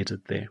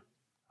updated there.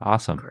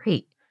 Awesome,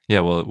 great. Yeah,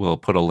 we'll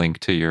put a link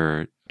to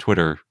your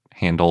Twitter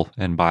handle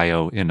and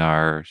bio in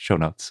our show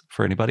notes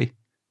for anybody.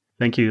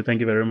 Thank you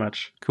very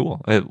much.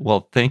 Cool.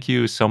 Well, thank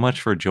you so much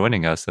for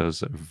joining us. That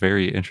was a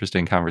very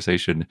interesting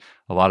conversation.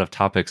 A lot of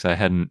topics I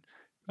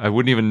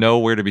wouldn't even know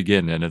where to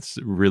begin. And it's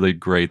really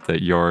great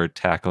that you're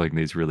tackling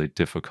these really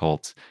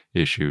difficult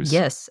issues.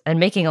 Yes, and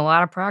making a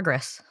lot of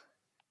progress.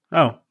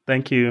 Oh,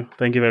 thank you.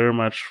 Thank you very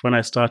much. When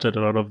I started a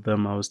lot of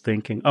them, I was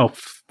thinking,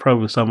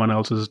 probably someone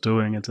else is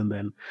doing it. And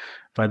then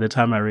by the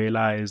time I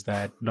realized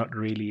that not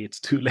really, it's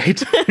too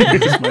late.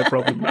 It's my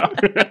problem now.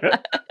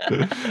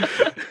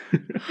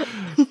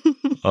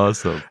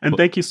 Awesome. And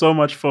thank you so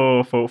much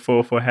for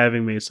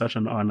having me. It's such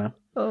an honor.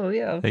 Oh,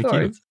 yeah. Thank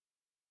you.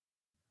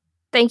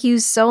 Thank you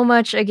so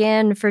much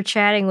again for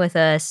chatting with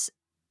us.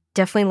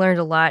 Definitely learned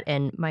a lot.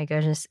 And my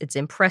goodness, it's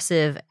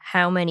impressive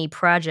how many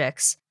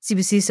projects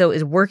Sibusiso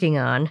is working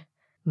on.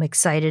 I'm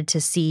excited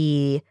to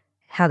see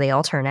how they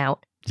all turn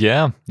out.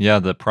 Yeah.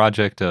 The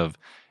project of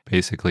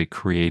basically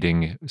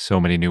creating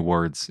so many new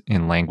words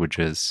in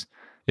languages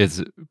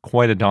is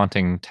quite a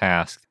daunting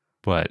task,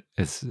 but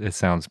it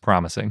sounds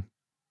promising.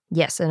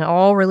 Yes, and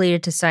all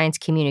related to science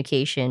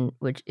communication,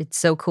 which it's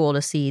so cool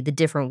to see the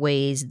different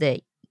ways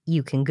that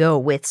you can go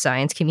with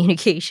science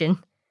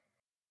communication.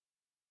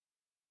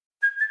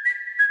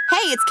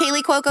 Hey, it's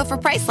Kaylee Cuoco for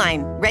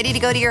Priceline. Ready to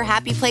go to your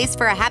happy place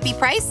for a happy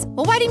price?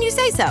 Well, why didn't you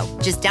say so?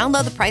 Just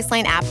download the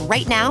Priceline app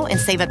right now and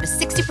save up to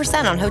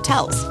 60% on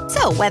hotels.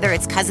 So whether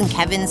it's Cousin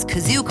Kevin's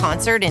Kazoo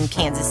Concert in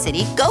Kansas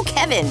City, go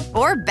Kevin,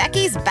 or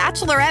Becky's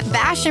Bachelorette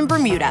Bash in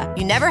Bermuda,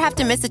 you never have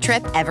to miss a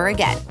trip ever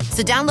again.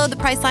 So download the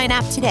Priceline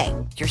app today.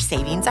 Your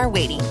savings are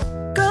waiting.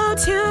 Go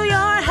to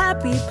your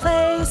happy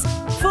place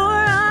for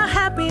a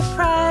happy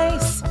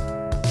price.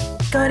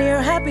 Go to your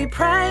happy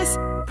price,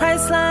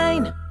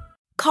 Priceline.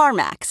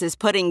 CarMax is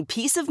putting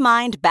peace of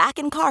mind back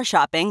in car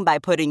shopping by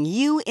putting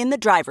you in the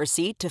driver's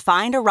seat to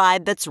find a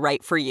ride that's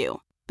right for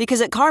you. Because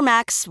at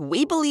CarMax,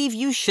 we believe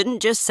you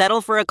shouldn't just settle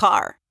for a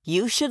car.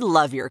 You should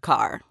love your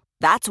car.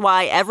 That's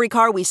why every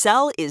car we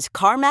sell is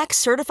CarMax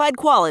certified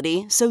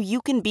quality, so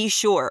you can be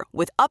sure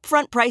with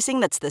upfront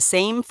pricing that's the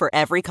same for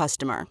every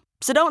customer.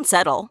 So don't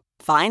settle.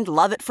 Find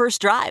love at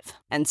first drive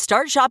and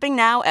start shopping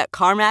now at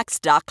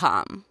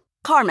CarMax.com.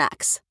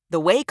 CarMax, the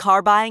way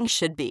car buying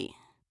should be.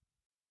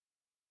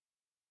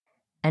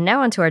 And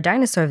now onto our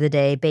dinosaur of the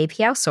day,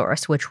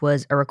 Beipiaosaurus, which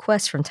was a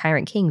request from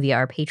Tyrant King via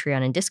our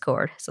Patreon and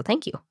Discord, so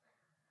thank you.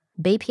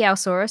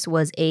 Beipiaosaurus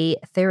was a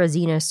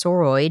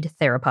therizinosauriod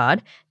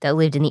theropod that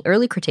lived in the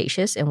early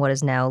Cretaceous in what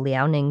is now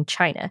Liaoning,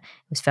 China.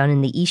 It was found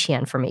in the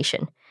Yixian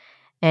Formation.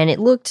 And it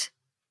looked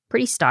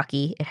pretty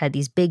stocky. It had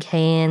these big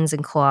hands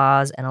and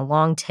claws and a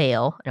long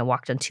tail, and it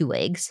walked on two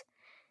legs.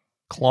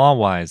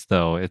 Claw-wise,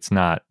 though, it's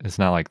not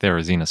like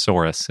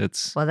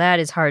Therizinosaurus. Well, that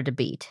is hard to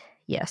beat,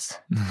 yes.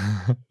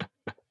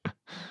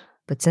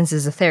 But since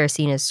it's a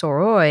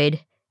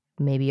Therizinosauriod,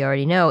 maybe you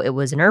already know, it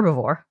was an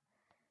herbivore.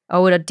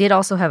 Oh, it did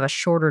also have a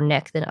shorter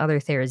neck than other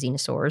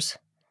therizinosaurs.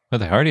 But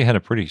they already had a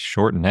pretty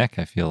short neck,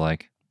 I feel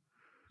like.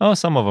 Oh,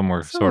 some of them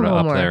were sort of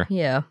up there.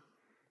 Yeah.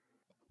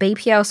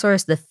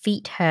 Beipiaosaurus, the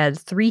feet had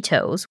 3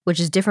 toes, which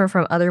is different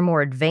from other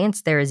more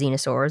advanced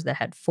therizinosaurs that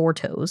had 4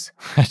 toes.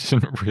 I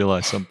didn't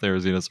realize some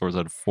therizinosaurs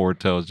had 4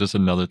 toes. Just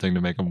another thing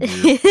to make them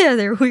weird. Yeah,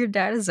 they're weird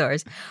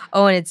dinosaurs.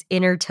 Oh, and its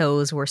inner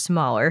toes were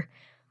smaller.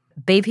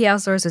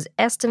 Beipiaosaurus was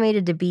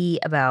estimated to be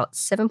about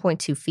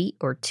 7.2 feet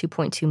or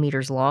 2.2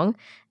 meters long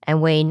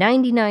and weigh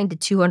 99 to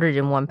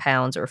 201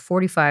 pounds or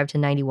 45 to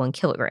 91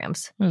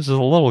 kilograms. This is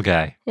a little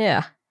guy.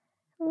 Yeah,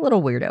 a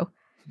little weirdo.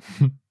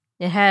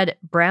 It had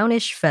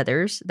brownish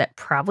feathers that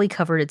probably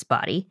covered its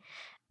body,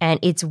 and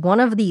it's one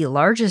of the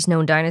largest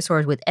known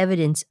dinosaurs with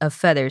evidence of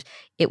feathers.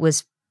 It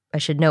was, I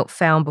should note,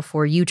 found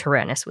before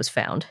Eutyrannus was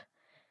found.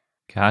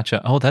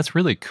 Gotcha. Oh, that's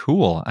really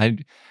cool. I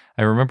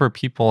remember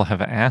people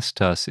have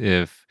asked us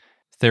if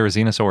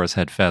Therizinosaurus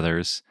had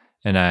feathers,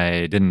 and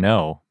I didn't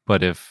know.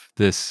 But if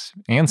this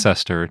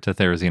ancestor to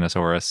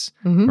Therizinosaurus,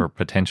 or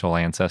potential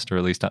ancestor,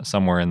 at least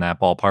somewhere in that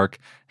ballpark,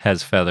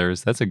 has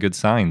feathers, that's a good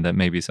sign that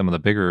maybe some of the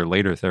bigger,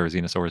 later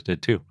Therizinosaurs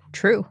did too.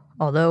 True.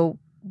 Although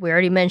we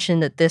already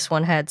mentioned that this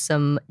one had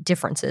some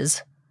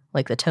differences,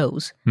 like the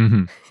toes.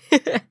 Mm-hmm.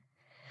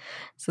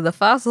 So the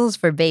fossils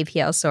for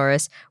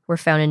Beipiaosaurus were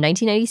found in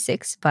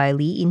 1996 by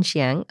Li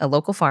Inxiang, a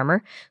local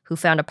farmer, who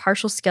found a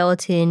partial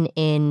skeleton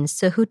in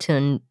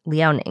Sihutun,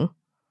 Liaoning.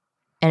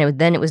 And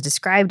then it was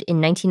described in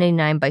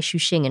 1999 by Xu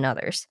Xing and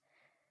others.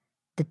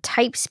 The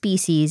type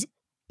species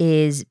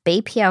is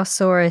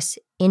Beipiaosaurus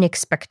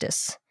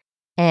inexpectus,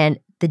 and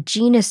the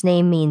genus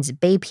name means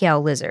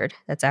Beipiao lizard.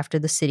 That's after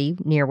the city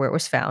near where it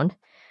was found.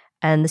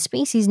 And the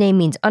species name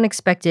means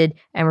unexpected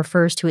and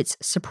refers to its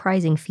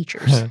surprising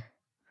features.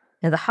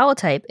 Now, the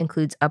holotype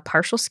includes a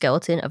partial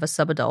skeleton of a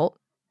subadult,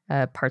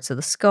 parts of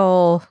the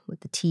skull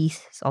with the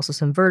teeth, also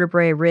some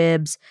vertebrae,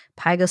 ribs,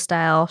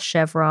 pygostyle,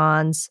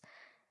 chevrons,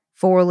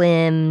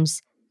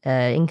 forelimbs,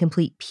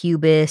 incomplete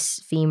pubis,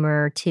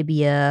 femur,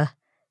 tibia,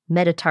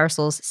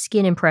 metatarsals,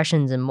 skin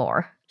impressions, and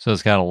more. So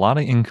it's got a lot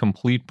of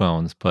incomplete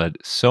bones, but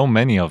so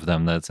many of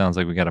them that it sounds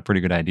like we got a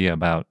pretty good idea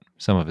about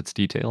some of its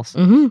details.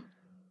 Mm-hmm.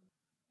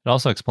 It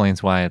also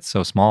explains why it's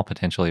so small,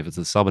 potentially, if it's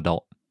a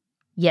subadult.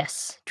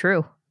 Yes,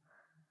 true.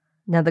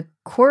 Now, the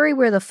quarry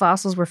where the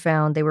fossils were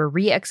found, they were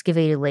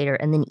re-excavated later,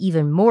 and then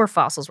even more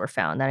fossils were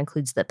found. That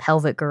includes the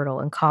pelvic girdle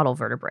and caudal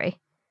vertebrae.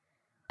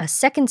 A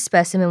second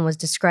specimen was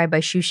described by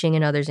Xu Xing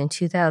and others in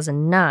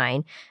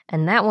 2009,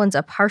 and that one's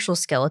a partial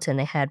skeleton.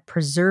 They had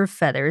preserved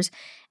feathers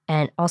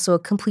and also a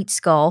complete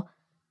skull,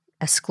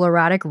 a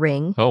sclerotic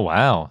ring. Oh,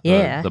 wow.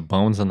 Yeah. The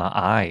bones in the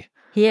eye.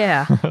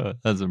 Yeah.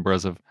 That's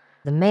impressive.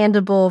 The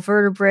mandible,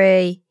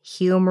 vertebrae,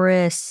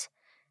 humerus,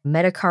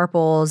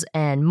 metacarpals,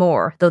 and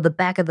more, though the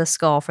back of the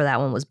skull for that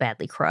one was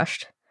badly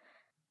crushed.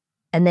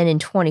 And then in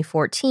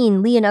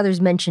 2014, Lee and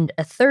others mentioned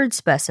a third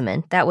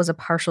specimen. That was a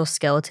partial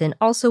skeleton,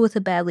 also with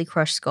a badly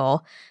crushed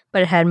skull,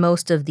 but it had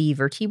most of the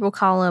vertebral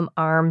column,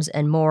 arms,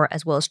 and more,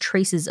 as well as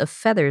traces of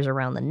feathers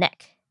around the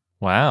neck.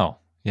 Wow.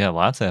 Yeah,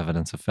 lots of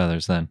evidence of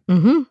feathers then.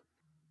 Mm-hmm.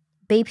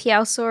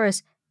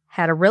 Beipiaosaurus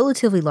had a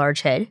relatively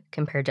large head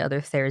compared to other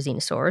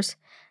therizinosaurs,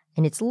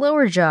 and its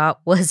lower jaw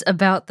was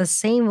about the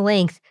same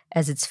length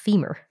as its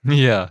femur.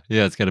 Yeah,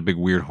 it's got a big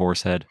weird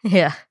horse head.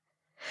 Yeah.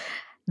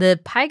 The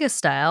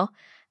pygostyle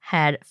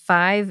had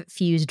 5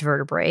 fused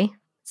vertebrae.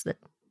 It's the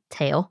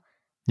tail.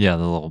 Yeah,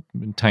 the little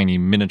tiny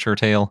miniature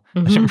tail.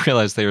 I didn't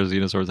realize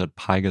therizinosaurs had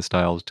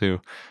pygostyles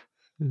too.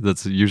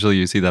 That's usually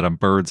you see that on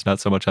birds, not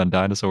so much on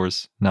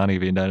dinosaurs,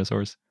 non-avian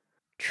dinosaurs.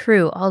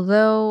 True,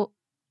 although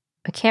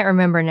I can't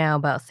remember now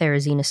about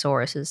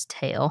Therizinosaurus's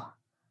tail.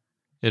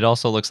 It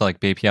also looks like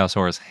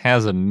Bapiosaurus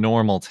has a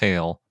normal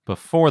tail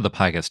before the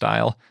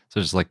pygostyle,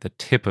 so just like the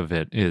tip of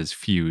it is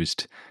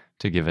fused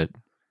to give it.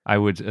 I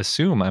would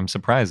assume, I'm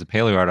surprised the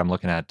paleo art I'm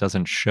looking at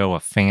doesn't show a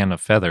fan of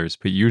feathers,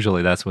 but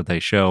usually that's what they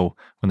show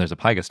when there's a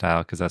pygostyle,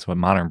 because that's what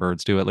modern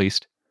birds do at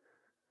least.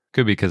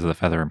 Could be because of the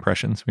feather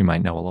impressions. We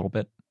might know a little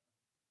bit.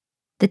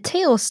 The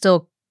tail is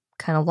still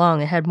kind of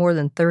long. It had more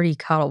than 30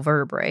 caudal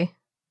vertebrae.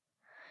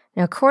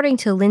 Now, according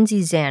to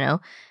Lindsay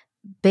Zano,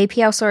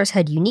 Bapiosaurus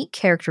had unique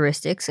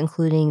characteristics,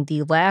 including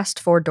the last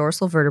 4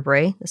 dorsal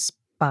vertebrae, the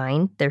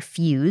spine, they're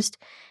fused,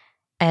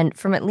 and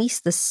from at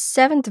least the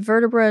 7th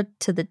vertebra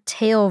to the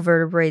tail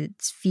vertebrae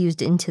that's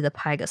fused into the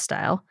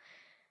pygostyle.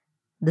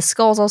 The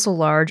skull's also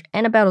large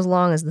and about as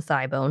long as the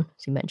thigh bone,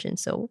 as you mentioned,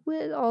 so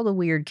with all the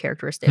weird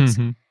characteristics.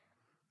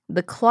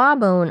 The claw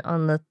bone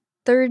on the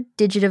 3rd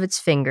digit of its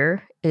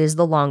finger is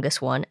the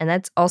longest one, and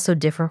that's also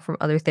different from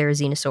other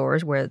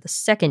therizinosaurs, where the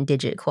 2nd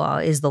digit claw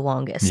is the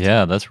longest.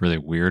 Yeah, that's really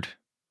weird.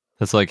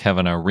 That's like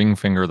having a ring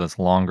finger that's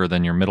longer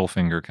than your middle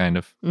finger, kind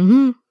of.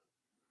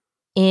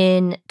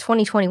 In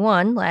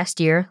 2021,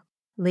 last year,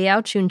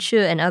 Liao Chun-Chu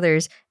and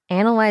others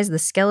analyzed the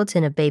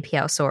skeleton of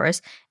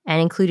Bapiosaurus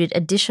and included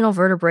additional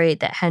vertebrae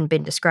that hadn't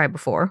been described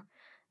before.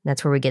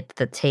 That's where we get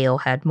the tail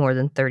had more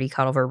than 30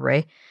 caudal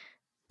vertebrae.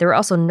 There were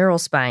also neural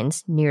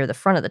spines near the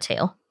front of the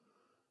tail.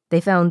 They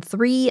found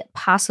 3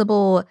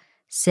 possible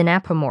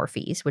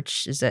synapomorphies,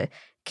 which is a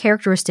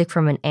characteristic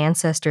from an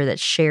ancestor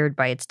that's shared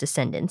by its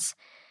descendants.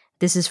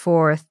 This is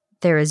for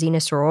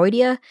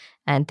Therizinosauridae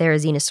and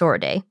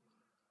Therizinosauridae.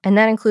 And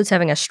that includes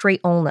having a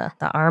straight ulna,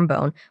 the arm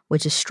bone,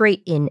 which is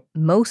straight in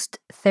most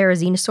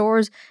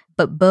therizinosaurs,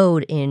 but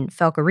bowed in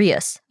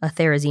Falcarius, a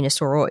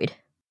therizinosauridoid.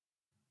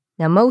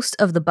 Now, most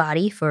of the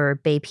body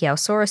for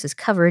Bapiosaurus is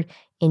covered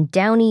in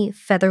downy,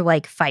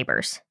 feather-like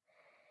fibers.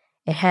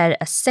 It had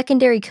a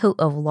secondary coat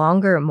of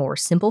longer, more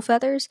simple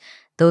feathers.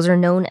 Those are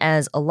known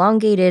as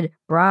elongated,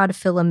 broad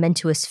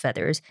filamentous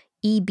feathers,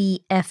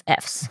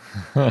 EBFFs.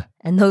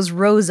 And those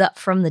rose up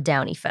from the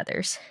downy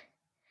feathers.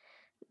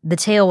 The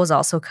tail was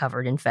also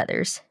covered in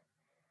feathers.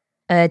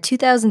 A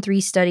 2003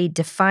 study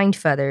defined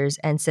feathers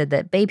and said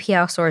that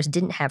Bapiosaurus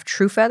didn't have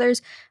true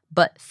feathers,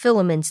 but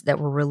filaments that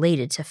were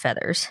related to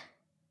feathers.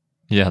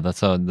 Yeah,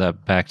 that's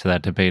back to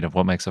that debate of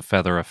what makes a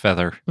feather a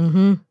feather.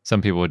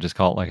 Some people would just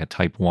call it like a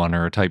type 1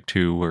 or a type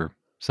 2, or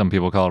some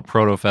people call it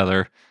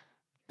proto-feather.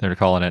 They're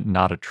calling it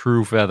not a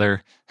true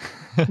feather.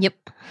 Yep.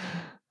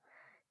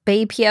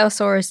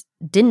 Bapiosaurus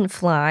didn't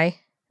fly,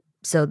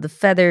 so the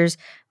feathers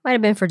might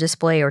have been for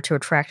display or to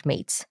attract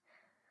mates.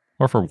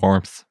 Or for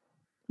warmth.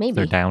 Maybe.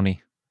 They're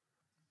downy.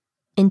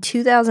 In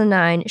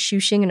 2009,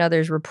 Shuxing and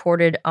others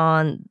reported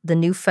on the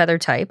new feather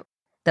type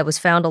that was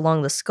found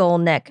along the skull,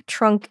 neck,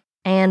 trunk,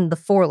 and the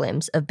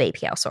forelimbs of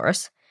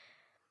Bapiosaurus.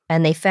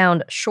 And they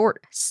found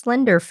short,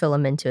 slender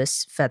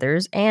filamentous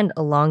feathers and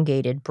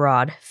elongated,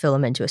 broad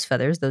filamentous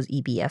feathers, those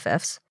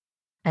EBFFs.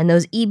 And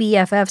those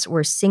EBFFs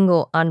were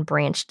single,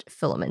 unbranched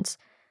filaments.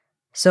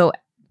 So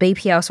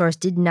Bapiosaurus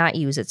did not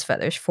use its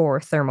feathers for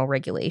thermal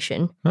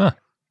regulation.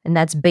 And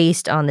that's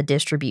based on the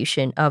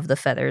distribution of the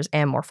feathers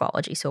and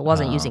morphology. So it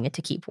wasn't using it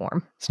to keep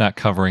warm. It's not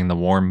covering the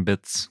warm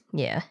bits.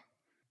 Yeah.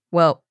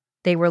 Well,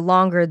 they were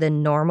longer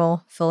than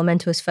normal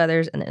filamentous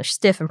feathers, and they're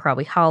stiff and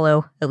probably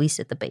hollow, at least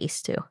at the base,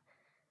 too.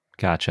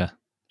 Gotcha.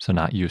 So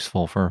not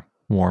useful for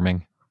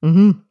warming.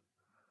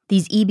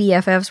 These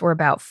EBFFs were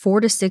about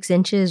 4 to 6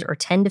 inches or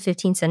 10 to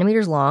 15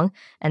 centimeters long,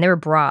 and they were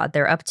broad.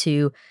 They're up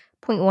to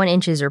 0.1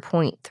 inches or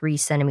 0.3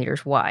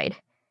 centimeters wide.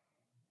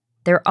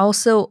 They're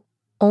also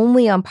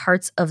only on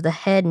parts of the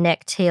head,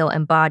 neck, tail,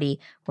 and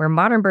body where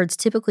modern birds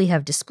typically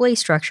have display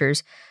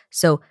structures,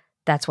 so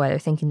that's why they're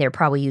thinking they're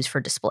probably used for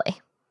display.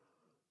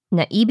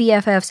 Now,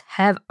 EBFFs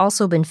have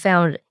also been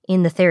found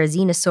in the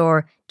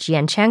Therizinosaur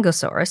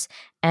Gianchangosaurus,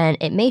 and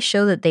it may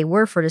show that they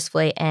were for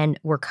display and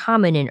were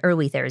common in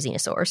early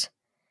Therizinosaurs.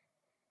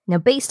 Now,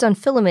 based on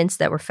filaments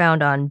that were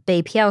found on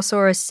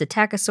Bapiosaurus,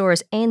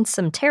 Psittacosaurus, and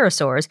some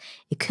pterosaurs,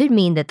 it could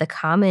mean that the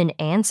common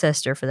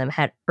ancestor for them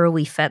had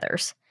early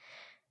feathers.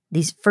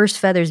 These first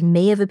feathers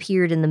may have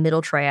appeared in the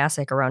Middle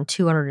Triassic around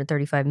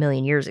 235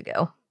 million years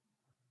ago.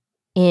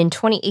 In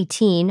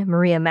 2018,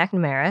 Maria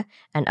McNamara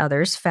and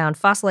others found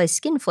fossilized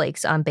skin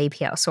flakes on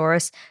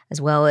Bapiosaurus,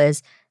 as well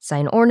as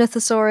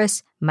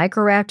Cynornithosaurus,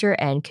 Microraptor,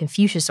 and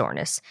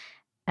Confuciusornis,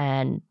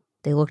 and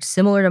they looked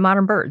similar to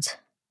modern birds.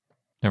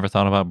 Never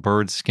thought about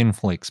bird skin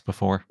flakes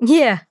before.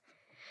 Yeah.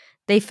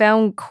 They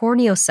found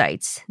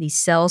corneocytes, these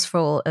cells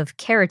full of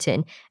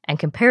keratin, and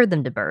compared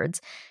them to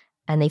birds,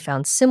 and they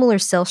found similar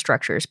cell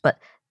structures, but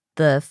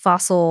The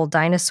fossil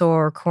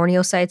dinosaur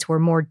corneocytes were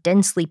more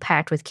densely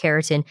packed with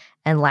keratin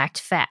and lacked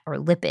fat or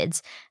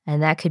lipids,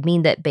 and that could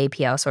mean that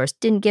Babepiaosaurus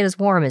didn't get as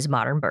warm as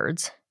modern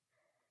birds.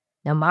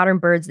 Now, modern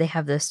birds, they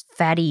have this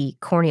fatty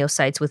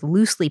corneocytes with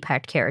loosely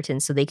packed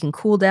keratin, so they can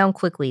cool down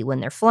quickly when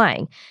they're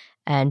flying,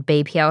 and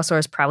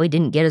Babepiaosaurus probably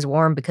didn't get as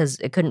warm because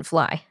it couldn't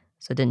fly,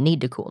 so it didn't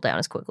need to cool down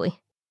as quickly.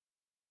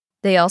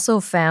 They also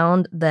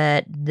found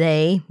that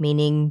they,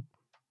 meaning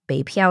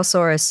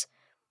Babepiaosaurus,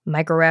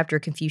 Microraptor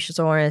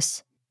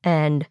Confuciusaurus,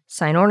 and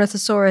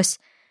Sinornithosaurus,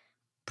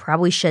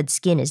 probably shed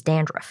skin as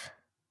dandruff.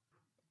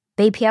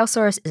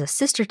 Babepiaosaurus is a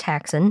sister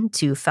taxon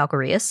to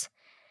Falcarius,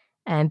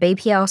 and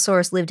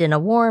Babepiaosaurus lived in a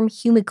warm,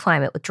 humid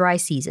climate with dry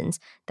seasons.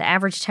 The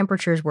average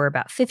temperatures were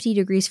about 50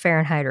 degrees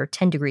Fahrenheit or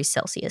 10 degrees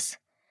Celsius.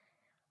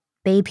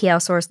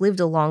 Babepiaosaurus lived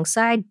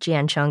alongside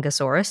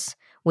Jianchungosaurus,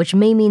 which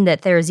may mean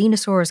that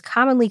Therizinosaurs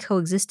commonly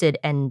coexisted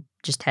and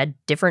just had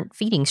different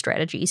feeding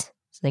strategies,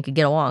 so they could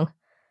get along.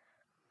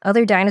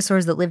 Other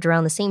dinosaurs that lived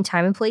around the same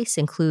time and place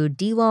include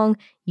Dilong,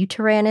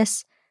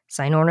 Yutyrannus,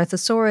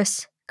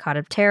 Sinornithosaurus,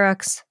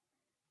 Caudipteryx,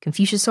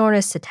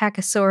 Confuciusornis,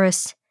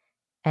 Psittacosaurus,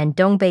 and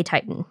Dongbei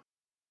Titan.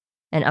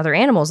 And other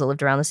animals that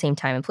lived around the same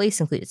time and place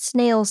included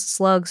snails,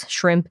 slugs,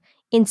 shrimp,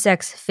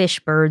 insects, fish,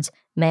 birds,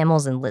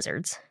 mammals, and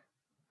lizards.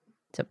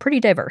 So pretty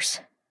diverse.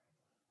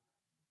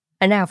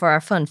 And now for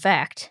our fun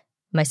fact.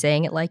 Am I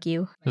saying it like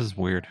you? This is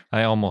weird.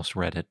 I almost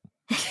read it.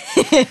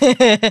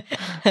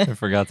 I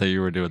forgot that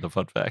you were doing the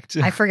fun fact.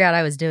 I forgot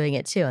I was doing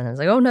it too. And I was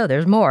like, oh no,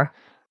 there's more.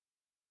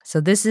 So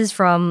this is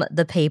from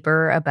the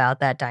paper about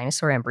that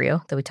dinosaur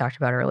embryo that we talked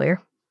about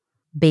earlier.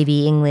 Baby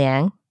Ying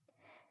Liang.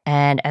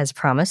 And as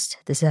promised,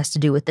 this has to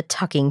do with the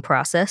tucking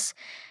process.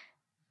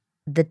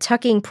 The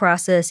tucking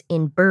process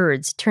in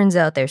birds, turns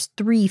out there's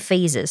 3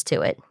 phases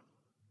to it.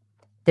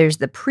 There's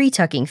the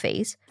pre-tucking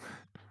phase,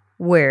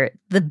 where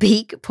the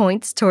beak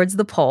points towards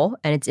the poll,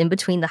 and it's in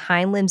between the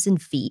hind limbs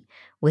and feet,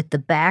 with the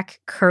back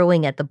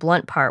curling at the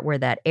blunt part where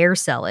that air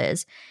cell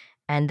is.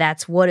 And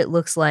that's what it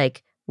looks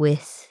like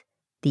with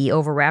the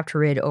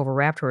Oviraptorid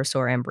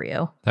Oviraptorosaur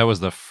embryo. That was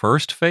the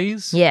first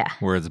phase? Yeah.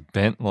 Where it's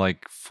bent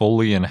like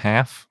fully in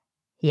half?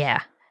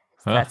 Yeah.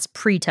 That's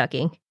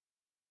pre-tucking.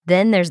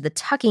 Then there's the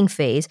tucking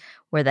phase,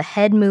 where the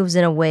head moves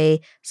in a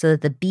way so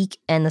that the beak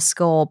and the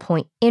skull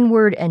point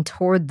inward and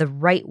toward the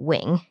right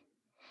wing.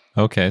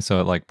 Okay, so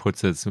it like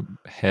puts its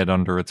head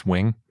under its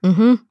wing?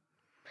 Mm-hmm.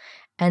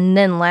 And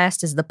then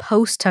last is the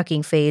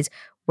post-tucking phase,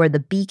 where the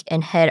beak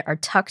and head are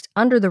tucked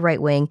under the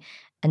right wing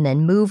and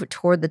then move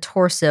toward the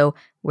torso,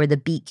 where the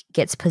beak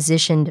gets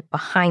positioned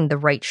behind the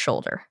right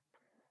shoulder.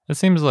 It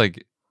seems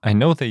like, I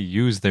know they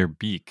use their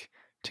beak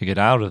to get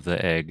out of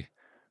the egg.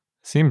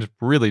 Seems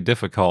really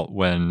difficult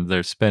when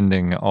they're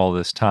spending all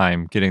this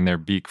time getting their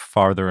beak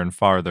farther and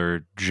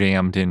farther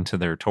jammed into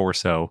their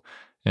torso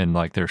and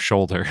like their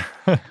shoulder.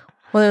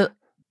 Well,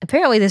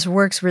 apparently this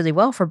works really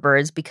well for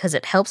birds because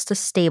it helps to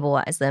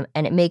stabilize them,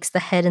 and it makes the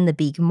head and the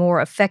beak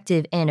more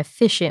effective and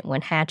efficient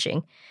when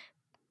hatching.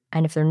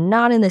 And if they're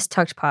not in this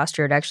tucked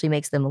posture, it actually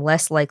makes them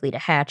less likely to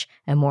hatch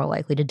and more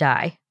likely to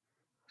die.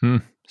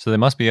 So they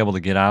must be able to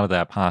get out of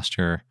that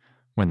posture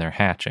when they're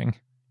hatching.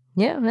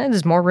 Yeah,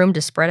 there's more room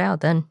to spread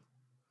out then.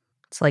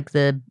 It's like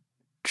the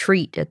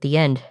treat at the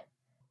end.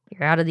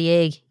 You're out of the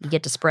egg, you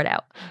get to spread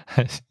out.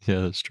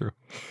 Yeah, that's true.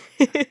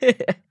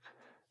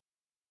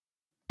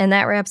 And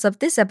that wraps up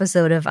this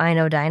episode of I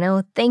Know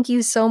Dino. Thank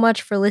you so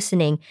much for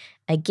listening.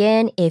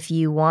 Again, if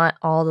you want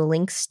all the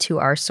links to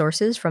our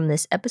sources from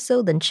this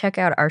episode, then check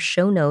out our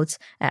show notes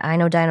at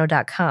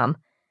iknowdino.com.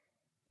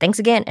 Thanks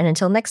again, and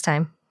until next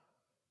time.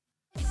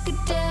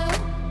 Good day.